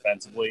lot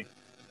defensively.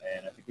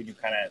 And I think when you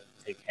kind of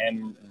take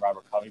him and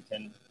Robert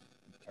Covington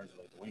in terms of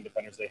like the wing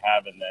defenders they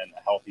have, and then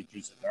a healthy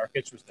Jusuf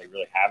Nurkic, which they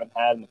really haven't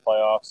had in the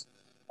playoffs,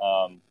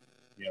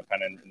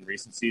 kind of in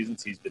recent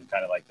seasons, he's been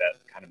kind of like that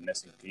kind of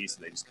missing piece,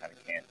 and they just kind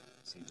of can't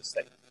seem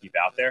to keep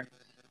out there.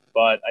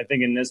 But I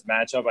think in this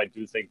matchup, I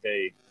do think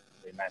they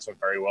match up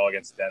very well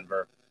against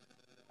Denver.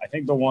 I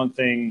think the one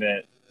thing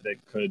that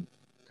could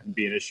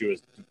be an issue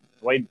is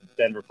the way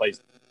Denver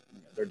plays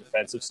their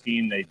defensive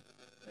scheme. They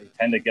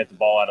tend to get the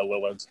ball out of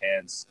Lillard's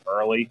hands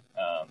early,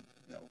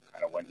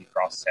 kind of when he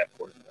crosses half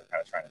court. They're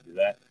kind of trying to do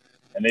that.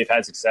 And they've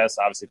had success.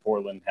 Obviously,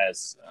 Portland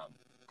has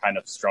kind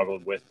of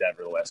struggled with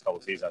Denver the last couple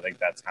of seasons. I think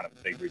that's kind of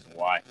a big reason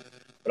why.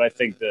 But I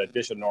think the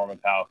addition of Norman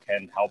Powell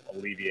can help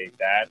alleviate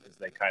that, as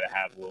they kind of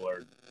have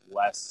Lillard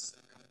less,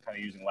 kind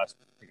of using less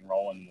pick and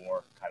roll and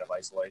more kind of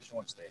isolation,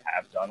 which they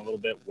have done a little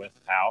bit with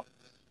Powell.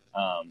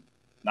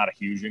 Not a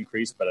huge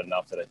increase, but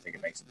enough that I think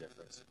it makes a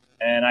difference.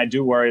 And I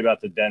do worry about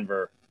the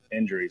Denver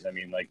injuries. I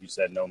mean, like you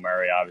said, no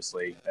Murray,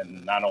 obviously.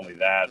 And not only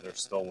that, they're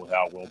still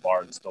without Will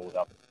Barton,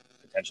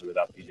 potentially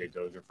without PJ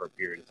Dozier for a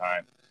period of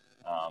time.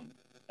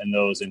 And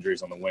those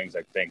injuries on the wings,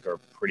 I think, are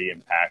pretty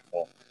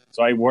impactful.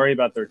 So I worry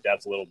about their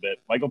depth a little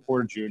bit. Michael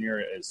Porter Jr.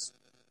 is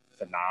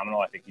phenomenal.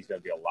 I think he's going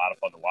to be a lot of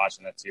fun to watch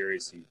in that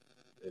series. He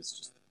is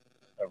just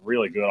a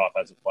really good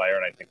offensive player,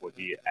 and I think what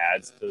he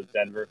adds to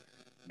Denver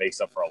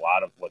makes up for a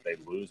lot of what they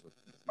lose with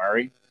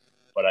Murray.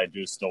 But I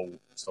do still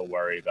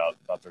worry about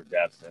their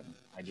depth, and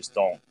I just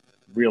don't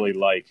really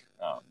like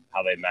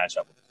how they match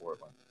up with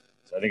Portland.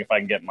 So I think if I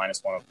can get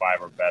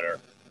 -105 or better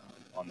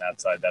on that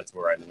side, that's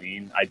where I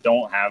lean. I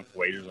don't have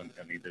wagers on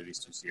either of these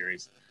two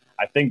series.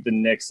 I think the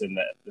Knicks and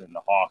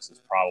the Hawks is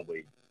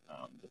probably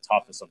the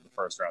toughest of the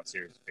first-round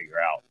series to figure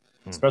out,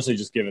 especially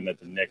just given that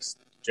the Knicks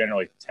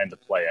generally tend to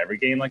play every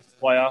game like the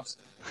playoffs.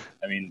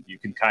 I mean, you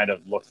can kind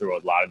of look through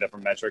a lot of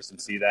different metrics and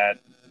see that.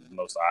 The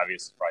most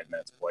obvious is probably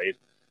minutes played.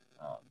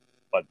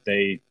 But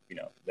they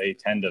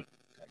tend to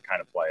kind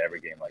of play every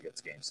game like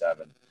it's Game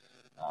 7.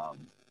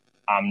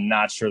 I'm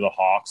not sure the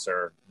Hawks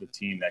are the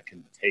team that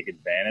can take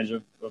advantage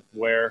of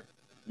where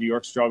New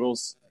York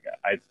struggles.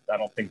 I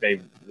don't think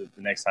the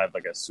Knicks have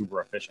like a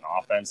super efficient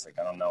offense. Like,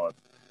 I don't know if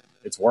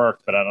it's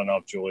worked, but I don't know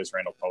if Julius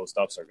Randle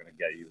post-ups are going to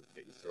get you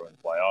through in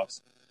the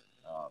playoffs.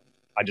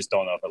 I just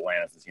don't know if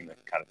Atlanta's the team that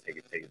can kind of take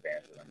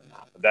advantage of them or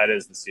not. But that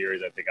is the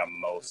series I think I'm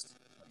most,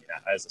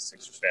 as a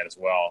Sixers fan as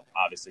well,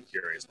 obviously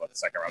curious what the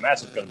second-round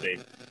matchup is going to be.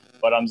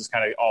 But I'm just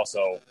kind of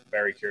also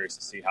very curious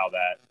to see how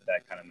that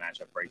kind of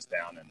matchup breaks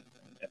down and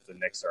if the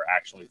Knicks are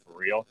actually for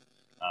real.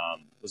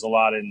 There's a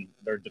lot in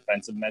their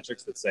defensive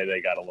metrics that say they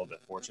got a little bit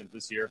fortunate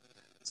this year.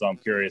 So I'm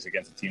curious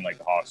against a team like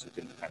the Hawks who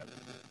can kind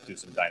of do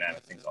some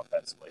dynamic things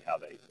offensively, how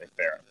they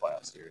fare in a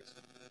playoff series.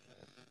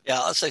 Yeah,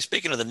 let's say,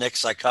 speaking of the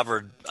Knicks, I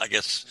covered,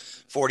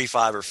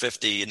 45 or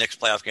 50 Knicks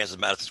playoff games at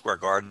Madison Square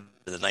Garden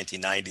in the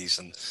 1990s,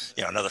 and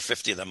another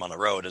 50 of them on the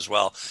road as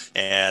well.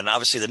 And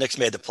obviously the Knicks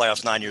made the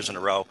playoffs 9 years in a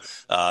row.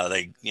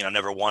 They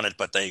never won it,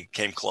 but they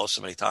came close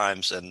so many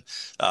times. And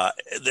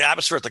the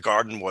atmosphere at the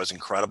Garden was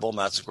incredible.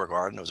 Madison Square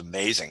Garden, it was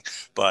amazing.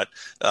 But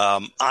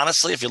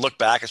honestly, if you look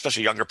back,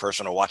 especially a younger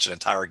person who watched an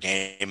entire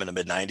game in the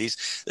mid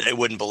 90s, they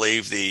wouldn't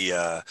believe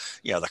the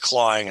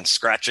clawing and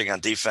scratching on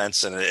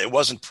defense. And it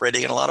wasn't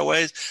pretty in a lot of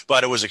ways,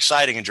 but it was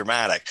exciting and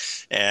dramatic.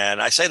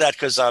 And I say that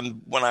because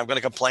when I'm going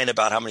to complain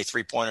about how many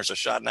 3-pointers are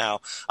shot now,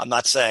 I'm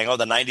not saying,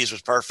 the 90s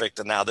was perfect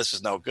and now this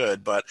is no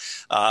good, but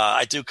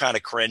I do kind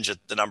of cringe at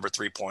the number of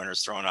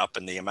 3-pointers thrown up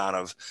and the amount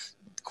of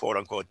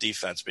quote-unquote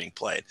defense being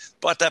played.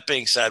 But that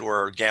being said,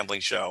 we're a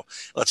gambling show.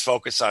 Let's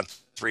focus on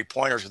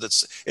 3-pointers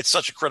because it's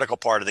such a critical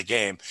part of the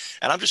game.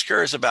 And I'm just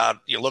curious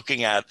about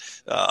looking at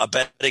a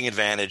betting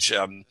advantage,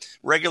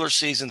 regular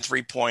season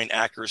 3-point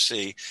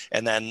accuracy,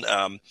 and then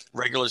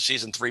regular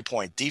season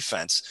 3-point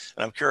defense.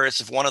 And I'm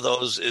curious if one of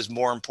those is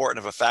more important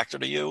of a factor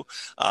to you.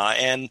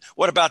 And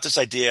what about this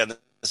idea? And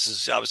this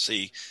is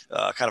obviously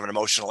kind of an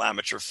emotional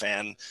amateur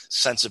fan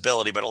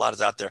sensibility, but a lot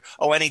is out there.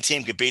 Oh, any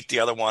team could beat the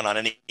other one on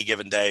any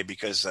given day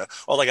because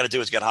all they got to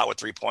do is get hot with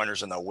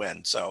 3-pointers and they'll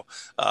win. So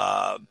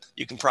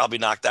you can probably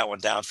knock that one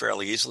down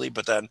fairly easily.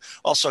 But then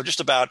also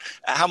just about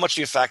how much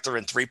do you factor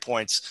in 3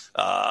 points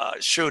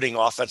shooting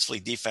offensively,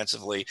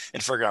 defensively,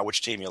 and figuring out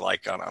which team you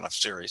like on a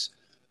series?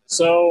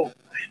 So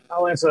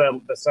I'll answer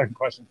the second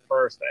question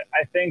first.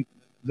 I think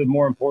the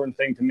more important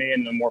thing to me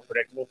and the more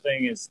predictable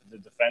thing is the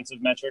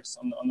defensive metrics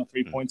on the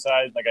 3-point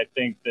side. Like, I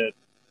think that,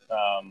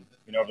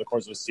 over the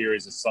course of a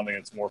series, it's something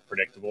that's more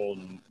predictable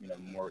and,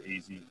 more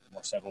easy,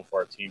 more simple for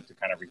our team to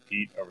kind of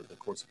repeat over the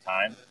course of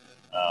time.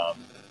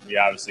 We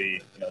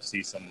obviously,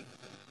 see some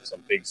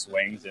big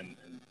swings in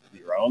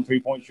your own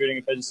 3-point shooting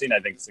efficiency, and I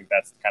think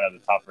that's kind of the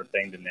tougher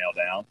thing to nail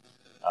down.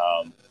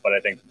 But I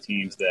think the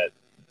teams that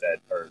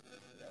are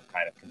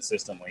kind of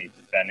consistently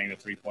defending the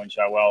 3-point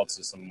shot well, it's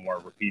just a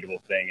more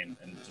repeatable thing and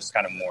just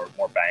kind of more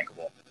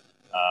bankable.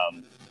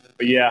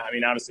 But yeah, I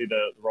mean, obviously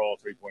the role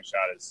of 3-point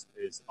shot is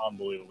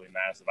unbelievably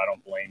massive. I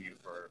don't blame you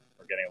for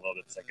getting a little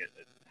bit sick at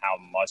how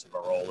much of a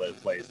role it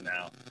plays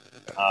now.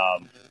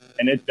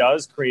 And it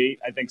does create,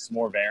 I think, some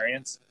more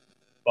variance,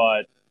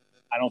 but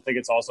I don't think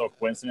it's also a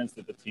coincidence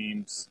that the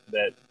teams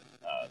that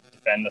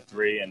defend the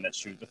 3 and that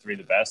shoot the 3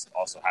 the best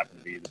also happen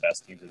to be the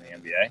best teams in the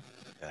NBA. Okay.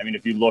 I mean,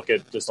 if you look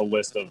at just a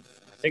list of,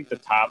 I think the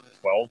top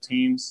 12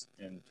 teams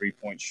in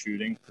 3-point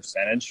shooting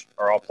percentage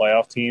are all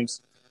playoff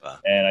teams. Wow.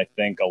 And I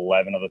think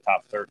 11 of the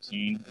top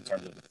 13 in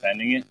terms of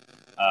defending it.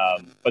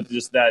 But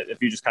just that,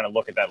 if you just kind of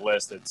look at that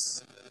list,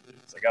 it's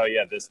like, oh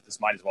yeah, this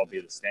might as well be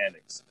the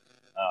standings.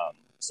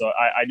 So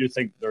I do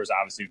think there's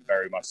obviously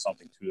very much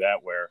something to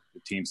that, where the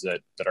teams that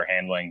are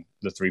handling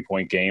the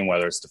 3-point game,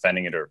 whether it's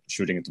defending it or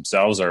shooting it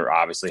themselves, are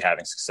obviously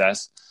having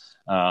success.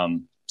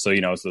 So,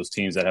 it's those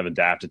teams that have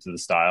adapted to the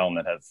style and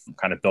that have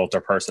kind of built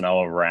their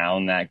personnel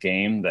around that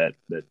game that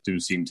do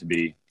seem to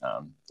be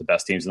the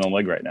best teams in the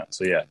league right now.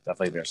 So, yeah,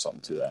 definitely there's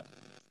something to that.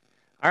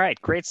 All right,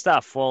 great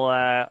stuff.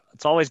 Well,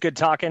 it's always good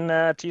talking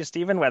to you,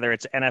 Stephen, whether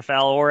it's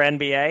NFL or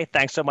NBA.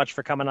 Thanks so much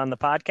for coming on the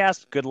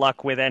podcast. Good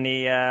luck with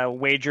any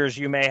wagers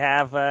you may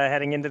have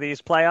heading into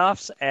these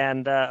playoffs.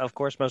 And, of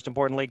course, most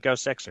importantly, go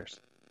Sixers.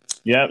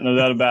 Yeah, no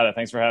doubt about it.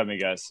 Thanks for having me,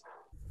 guys.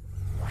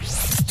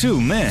 Two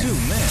men.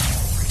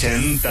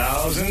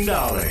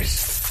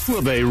 $10,000.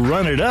 Will they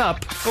run it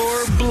up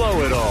or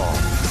blow it all?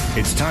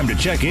 It's time to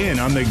check in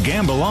on the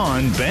Gamble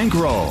On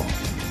Bankroll.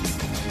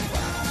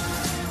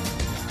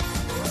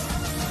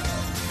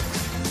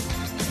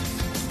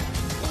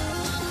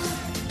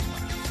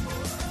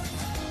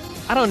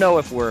 I don't know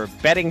if we're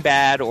betting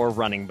bad or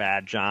running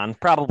bad, John.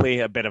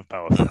 Probably a bit of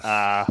both.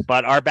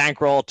 But our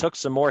bankroll took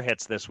some more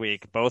hits this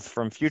week, both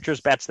from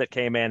futures bets that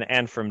came in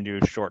and from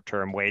new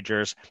short-term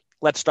wagers.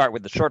 Let's start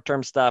with the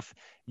short-term stuff.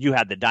 You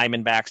had the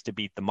Diamondbacks to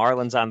beat the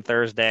Marlins on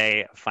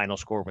Thursday. Final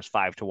score was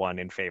 5-1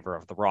 in favor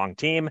of the wrong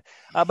team.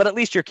 But at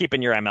least you're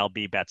keeping your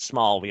MLB bets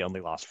small. We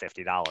only lost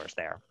 $50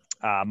 there.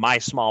 My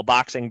small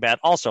boxing bet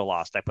also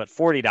lost. I put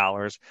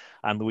 $40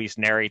 on Luis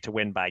Neri to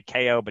win by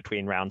KO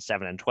between round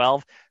 7 and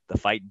 12. The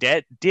fight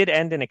did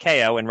end in a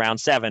KO in round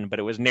 7, but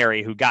it was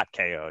Neri who got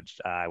KO'd.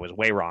 I was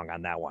way wrong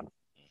on that one.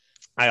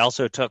 I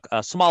also took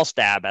a small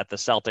stab at the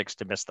Celtics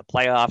to miss the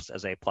playoffs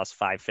as a plus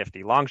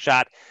 550 long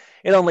shot.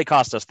 It only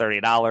cost us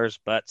 $30,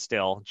 but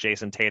still,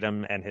 Jason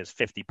Tatum and his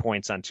 50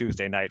 points on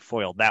Tuesday night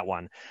foiled that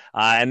one.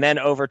 And then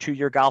over to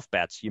your golf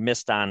bets. You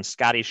missed on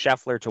Scotty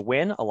Scheffler to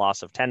win, a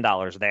loss of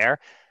 $10 there.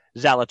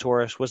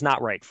 Zalatoris was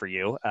not right for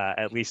you,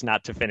 at least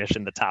not to finish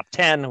in the top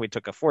 10. We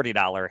took a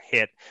 $40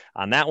 hit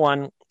on that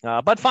one.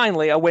 But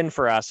finally, a win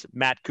for us.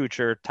 Matt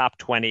Kuchar, top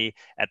 20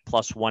 at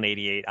plus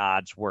 188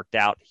 odds, worked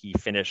out. He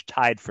finished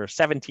tied for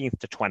 17th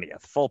to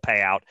 20th. Full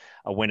payout,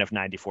 a win of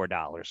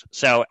 $94.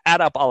 So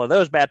add up all of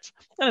those bets,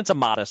 and it's a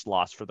modest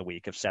loss for the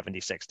week of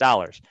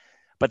 $76.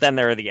 But then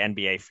there are the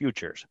NBA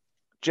futures.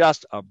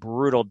 Just a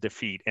brutal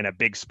defeat in a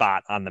big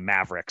spot on the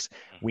Mavericks.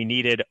 We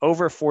needed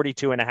over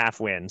 42.5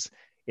 wins.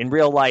 In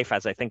real life,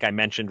 as I think I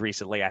mentioned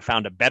recently, I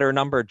found a better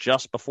number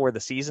just before the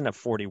season of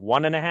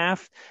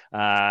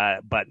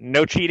 41.5, but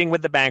no cheating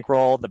with the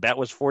bankroll. The bet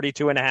was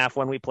 42.5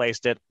 when we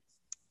placed it,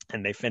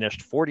 and they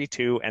finished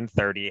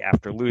 42-30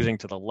 after losing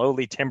to the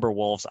lowly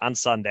Timberwolves on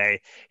Sunday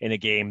in a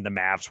game the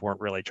Mavs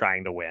weren't really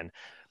trying to win.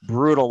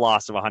 Brutal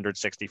loss of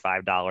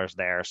 $165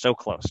 there, so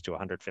close to a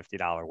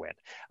 $150 win.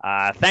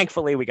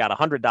 Thankfully, we got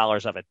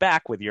 $100 of it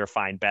back with your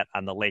fine bet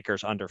on the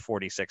Lakers under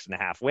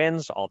 46.5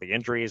 wins. All the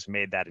injuries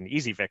made that an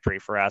easy victory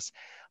for us,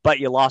 but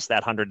you lost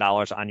that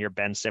 $100 on your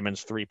Ben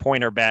Simmons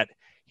three-pointer bet.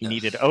 He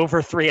needed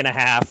over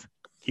 3.5.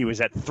 He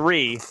was at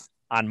 3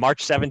 on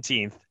March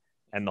 17th,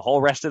 and the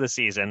whole rest of the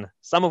season,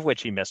 some of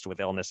which he missed with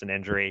illness and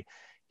injury,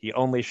 he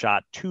only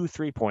shot 2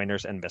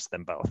 3-pointers and missed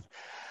them both.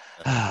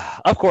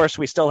 Of course,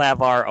 we still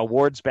have our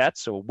awards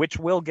bets, which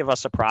will give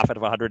us a profit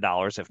of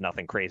 $100 if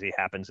nothing crazy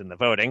happens in the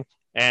voting.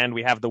 And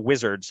we have the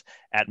Wizards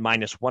at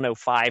minus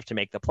 105 to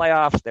make the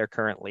playoffs. They're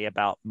currently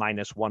about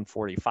minus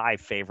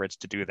 145 favorites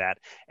to do that,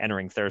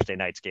 entering Thursday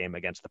night's game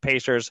against the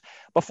Pacers.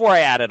 Before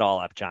I add it all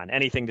up, John,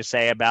 anything to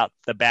say about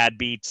the bad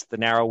beats, the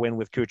narrow win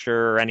with Kuchar,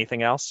 or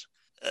anything else?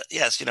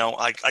 Yes,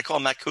 I call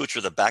Matt Kuchar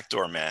the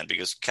backdoor man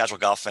because casual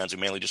golf fans who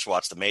mainly just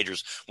watch the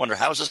majors wonder,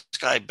 how has this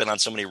guy been on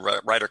so many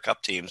Ryder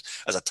Cup teams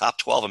as a top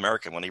 12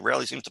 American when he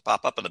rarely seems to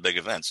pop up in the big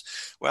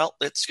events? Well,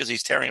 it's because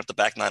he's tearing up the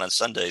back nine on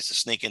Sundays to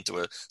sneak into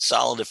a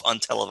solid, if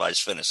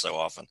untelevised, finish so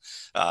often.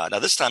 Now,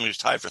 this time he was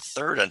tied for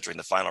third entering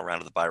the final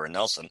round of the Byron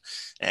Nelson,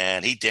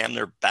 and he damn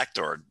near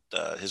backdoored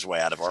his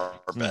way out of our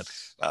bet,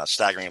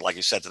 staggering, like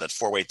you said, to that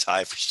four-way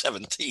tie for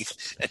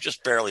 17th and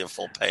just barely a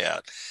full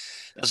payout.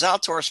 Now,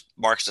 Zalatoris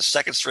marks the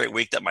second straight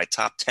week that my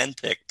top 10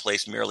 pick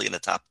placed merely in the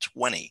top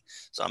 20.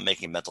 So I'm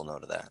making mental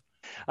note of that.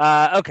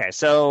 Okay,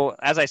 so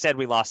as I said,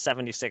 we lost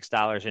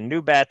 $76 in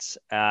new bets.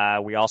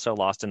 We also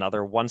lost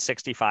another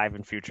 $165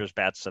 in futures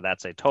bets. So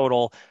that's a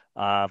total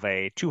of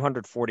a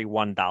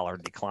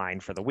 $241 decline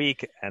for the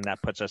week. And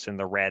that puts us in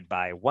the red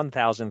by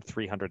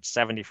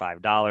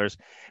 $1,375.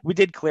 We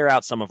did clear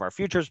out some of our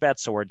futures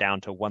bets, so we're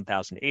down to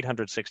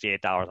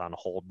 $1,868 on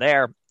hold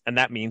there. And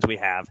that means we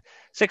have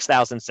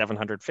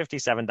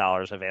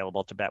 $6,757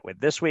 available to bet with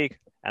this week.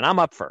 And I'm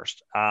up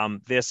first.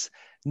 This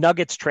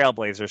Nuggets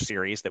Trailblazer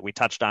series that we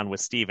touched on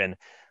with Steven,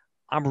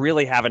 I'm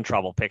really having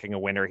trouble picking a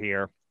winner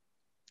here.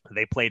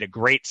 They played a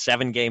great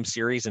 7-game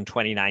series in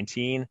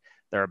 2019.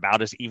 They're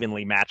about as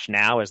evenly matched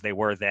now as they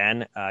were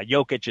then.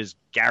 Jokic is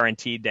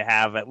guaranteed to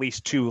have at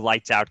least 2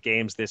 lights-out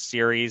games this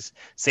series.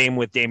 Same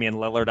with Damian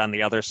Lillard on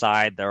the other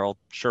side. There'll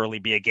surely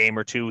be a game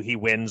or two he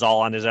wins all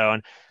on his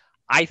own.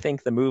 I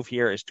think the move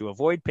here is to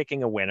avoid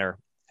picking a winner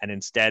and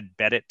instead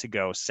bet it to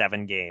go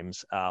 7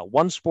 games.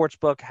 One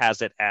sportsbook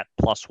has it at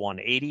plus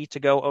 180 to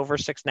go over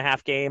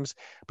 6.5 games,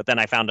 but then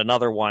I found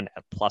another one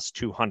at plus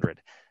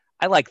 200.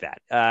 I like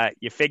that.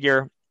 You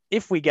figure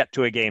if we get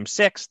to a game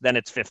 6, then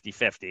it's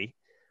 50-50.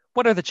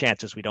 What are the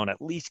chances we don't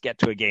at least get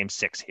to a game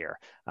 6 here?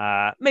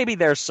 Maybe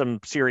there's some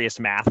serious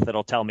math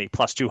that'll tell me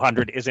plus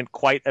 200 isn't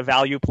quite a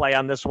value play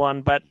on this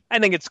one, but I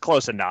think it's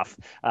close enough.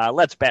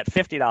 Let's bet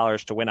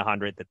 $50 to win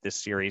 100 that this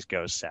series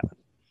goes 7.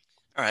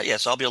 All right,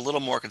 yes, I'll be a little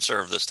more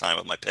conservative this time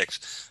with my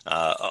picks.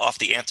 Off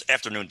the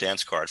afternoon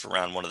dance card for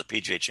round 1 of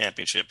the PGA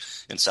Championship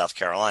in South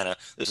Carolina.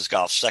 This is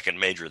golf's second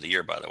major of the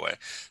year, by the way.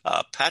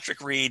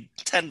 Patrick Reed,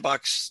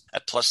 $10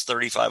 at plus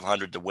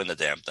 3,500 to win the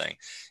damn thing.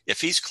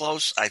 If he's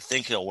close, I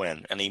think he'll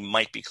win, and he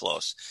might be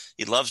close.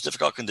 He loves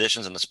difficult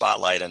conditions in the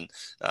spotlight, and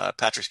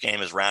Patrick's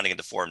game is rounding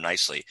into form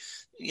nicely.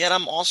 Yet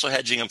I'm also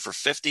hedging him for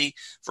 50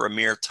 for a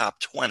mere top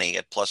 20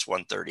 at plus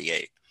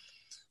 138.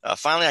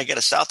 Finally, I get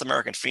a South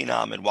American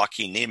phenom in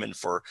Joaquin Niemann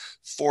for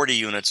 40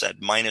 units at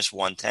minus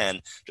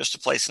 110, just to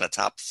place in a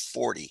top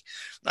 40.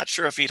 Not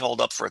sure if he'd hold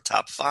up for a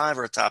top 5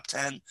 or a top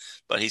 10,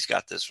 but he's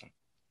got this one.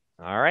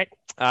 All right.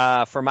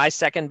 For my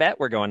second bet,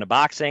 we're going to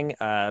boxing.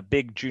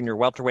 Big junior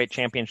welterweight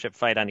championship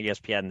fight on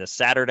ESPN this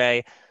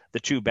Saturday.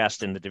 The 2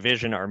 best in the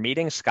division are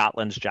meeting.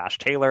 Scotland's Josh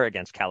Taylor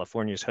against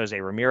California's Jose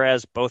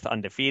Ramirez, both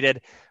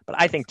undefeated. But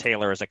I think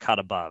Taylor is a cut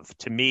above.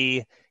 To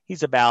me,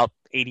 he's about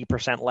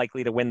 80%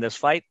 likely to win this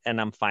fight,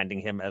 and I'm finding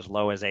him as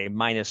low as a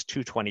minus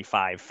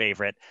 225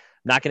 favorite.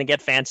 Not going to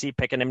get fancy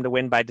picking him to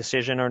win by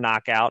decision or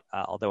knockout,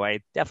 although I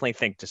definitely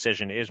think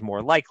decision is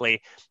more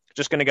likely.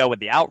 Just going to go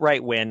with the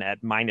outright win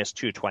at minus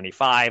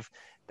 225.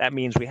 That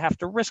means we have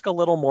to risk a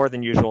little more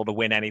than usual to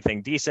win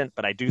anything decent,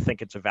 but I do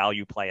think it's a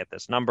value play at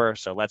this number.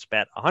 So let's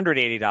bet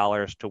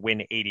 $180 to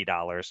win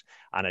 $80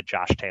 on a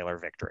Josh Taylor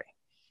victory.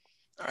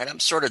 All right,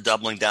 I'm sort of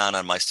doubling down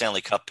on my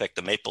Stanley Cup pick,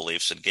 the Maple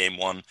Leafs, in Game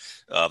 1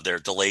 of their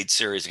delayed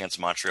series against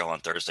Montreal on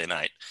Thursday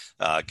night,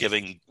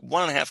 giving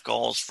 1.5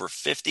 goals for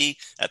 50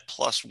 at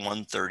plus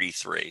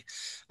 133.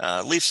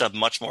 Leafs have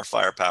much more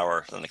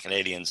firepower than the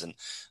Canadiens, and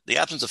the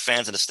absence of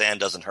fans in the stand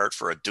doesn't hurt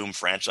for a doomed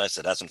franchise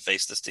that hasn't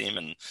faced this team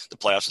in the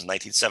playoffs since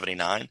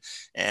 1979.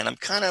 And I'm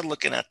kind of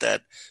looking at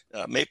that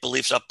Maple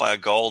Leafs up by a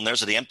goal, and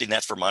there's the empty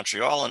net for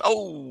Montreal,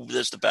 and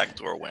there's the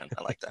backdoor win.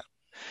 I like that.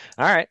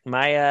 All right.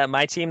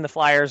 My team, the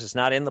Flyers, is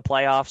not in the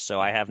playoffs, so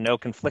I have no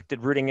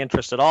conflicted rooting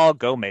interest at all.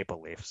 Go Maple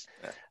Leafs.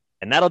 Yeah.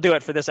 And that'll do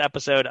it for this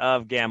episode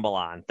of Gamble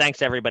On. Thanks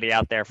to everybody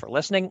out there for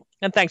listening.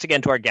 And thanks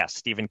again to our guest,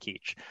 Stephen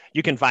Keach.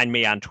 You can find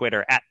me on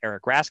Twitter at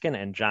Eric Raskin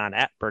and John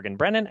at Bergen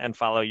Brennan, and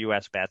follow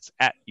US Bets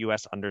at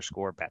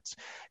US_bets.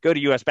 Go to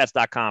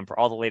usbets.com for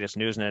all the latest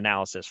news and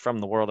analysis from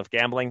the world of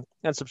gambling,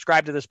 and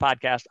subscribe to this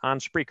podcast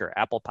on Spreaker,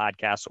 Apple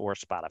Podcasts, or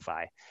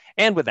Spotify.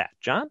 And with that,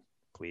 John,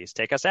 please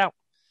take us out.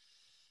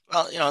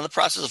 Well, in the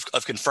process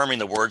of confirming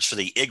the words for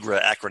the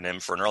IGRA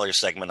acronym for an earlier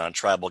segment on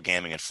tribal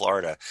gaming in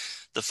Florida,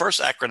 the first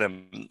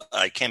acronym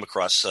I came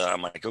across on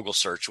my Google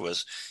search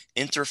was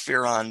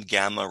Interferon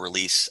Gamma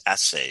Release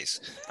Assays.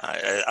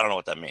 I don't know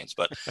what that means,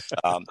 but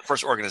the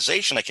first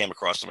organization I came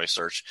across in my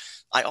search,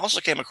 I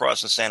also came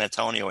across in San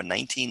Antonio in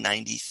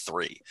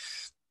 1993.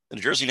 The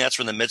New Jersey Nets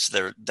were in the midst of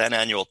their then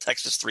annual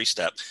Texas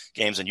three-step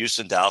games in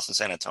Houston, Dallas, and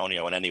San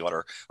Antonio in any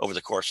order over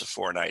the course of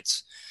 4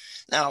 nights.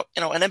 Now,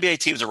 an NBA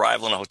team's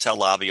arrival in a hotel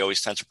lobby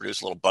always tends to produce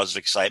a little buzz of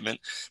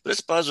excitement, but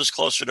this buzz was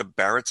closer to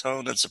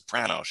baritone than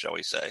soprano, shall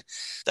we say.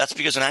 That's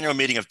because an annual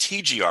meeting of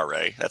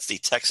TGRA, that's the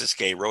Texas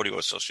Gay Rodeo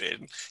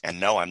Association, and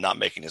no, I'm not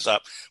making this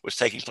up, was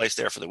taking place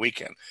there for the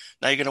weekend.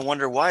 Now you're going to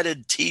wonder, why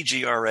did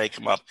TGRA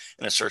come up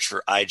in a search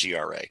for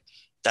IGRA?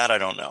 That I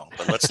don't know,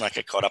 but let's not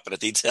get caught up in the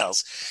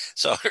details.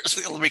 So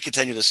let me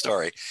continue the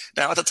story.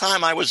 Now, at the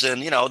time, I was in,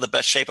 the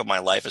best shape of my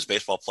life, as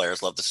baseball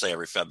players love to say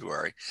every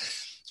February.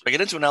 So I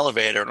get into an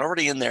elevator, and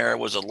already in there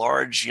was a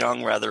large,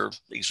 young, rather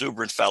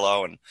exuberant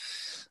fellow, and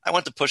I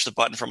went to push the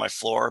button for my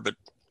floor, but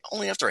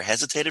only after I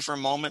hesitated for a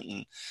moment,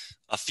 and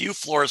a few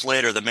floors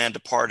later, the man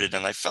departed,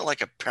 and I felt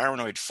like a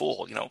paranoid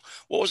fool.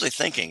 What was I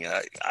thinking?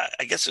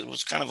 I guess it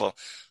was kind of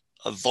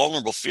a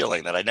vulnerable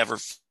feeling that I never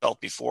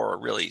felt before or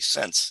really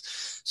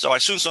since. So I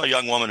soon saw a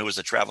young woman who was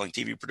a traveling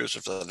TV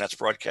producer for the Nets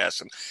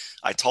broadcast, and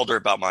I told her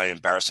about my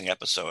embarrassing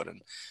episode,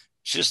 and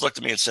she just looked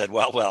at me and said,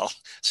 well,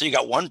 so you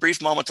got one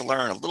brief moment to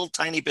learn a little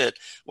tiny bit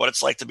what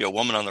it's like to be a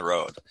woman on the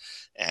road.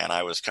 And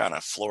I was kind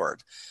of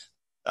floored,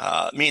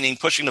 meaning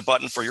pushing the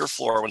button for your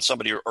floor when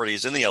somebody already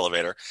is in the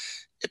elevator.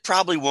 It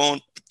probably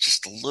won't,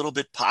 just a little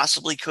bit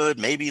possibly could,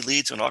 maybe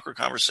lead to an awkward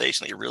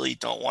conversation that you really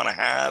don't want to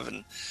have,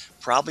 and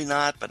probably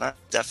not, but not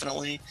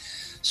definitely.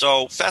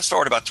 So fast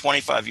forward about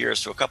 25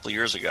 years to a couple of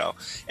years ago,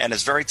 and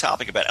this very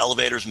topic about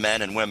elevators,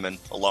 men and women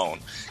alone,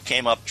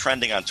 came up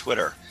trending on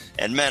Twitter.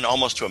 And men,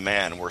 almost to a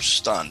man, were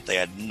stunned. They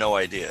had no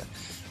idea.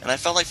 And I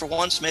felt like for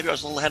once, maybe I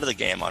was a little ahead of the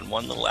game on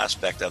one little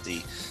aspect of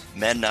the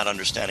men not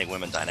understanding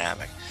women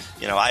dynamic.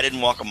 I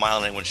didn't walk a mile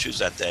in anyone's shoes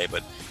that day,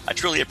 but I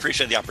truly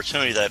appreciate the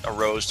opportunity that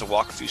arose to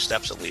walk a few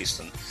steps at least.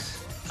 And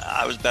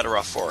I was better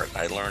off for it.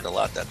 I learned a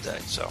lot that day.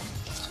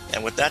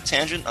 And with that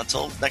tangent,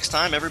 until next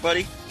time,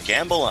 everybody,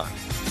 gamble on.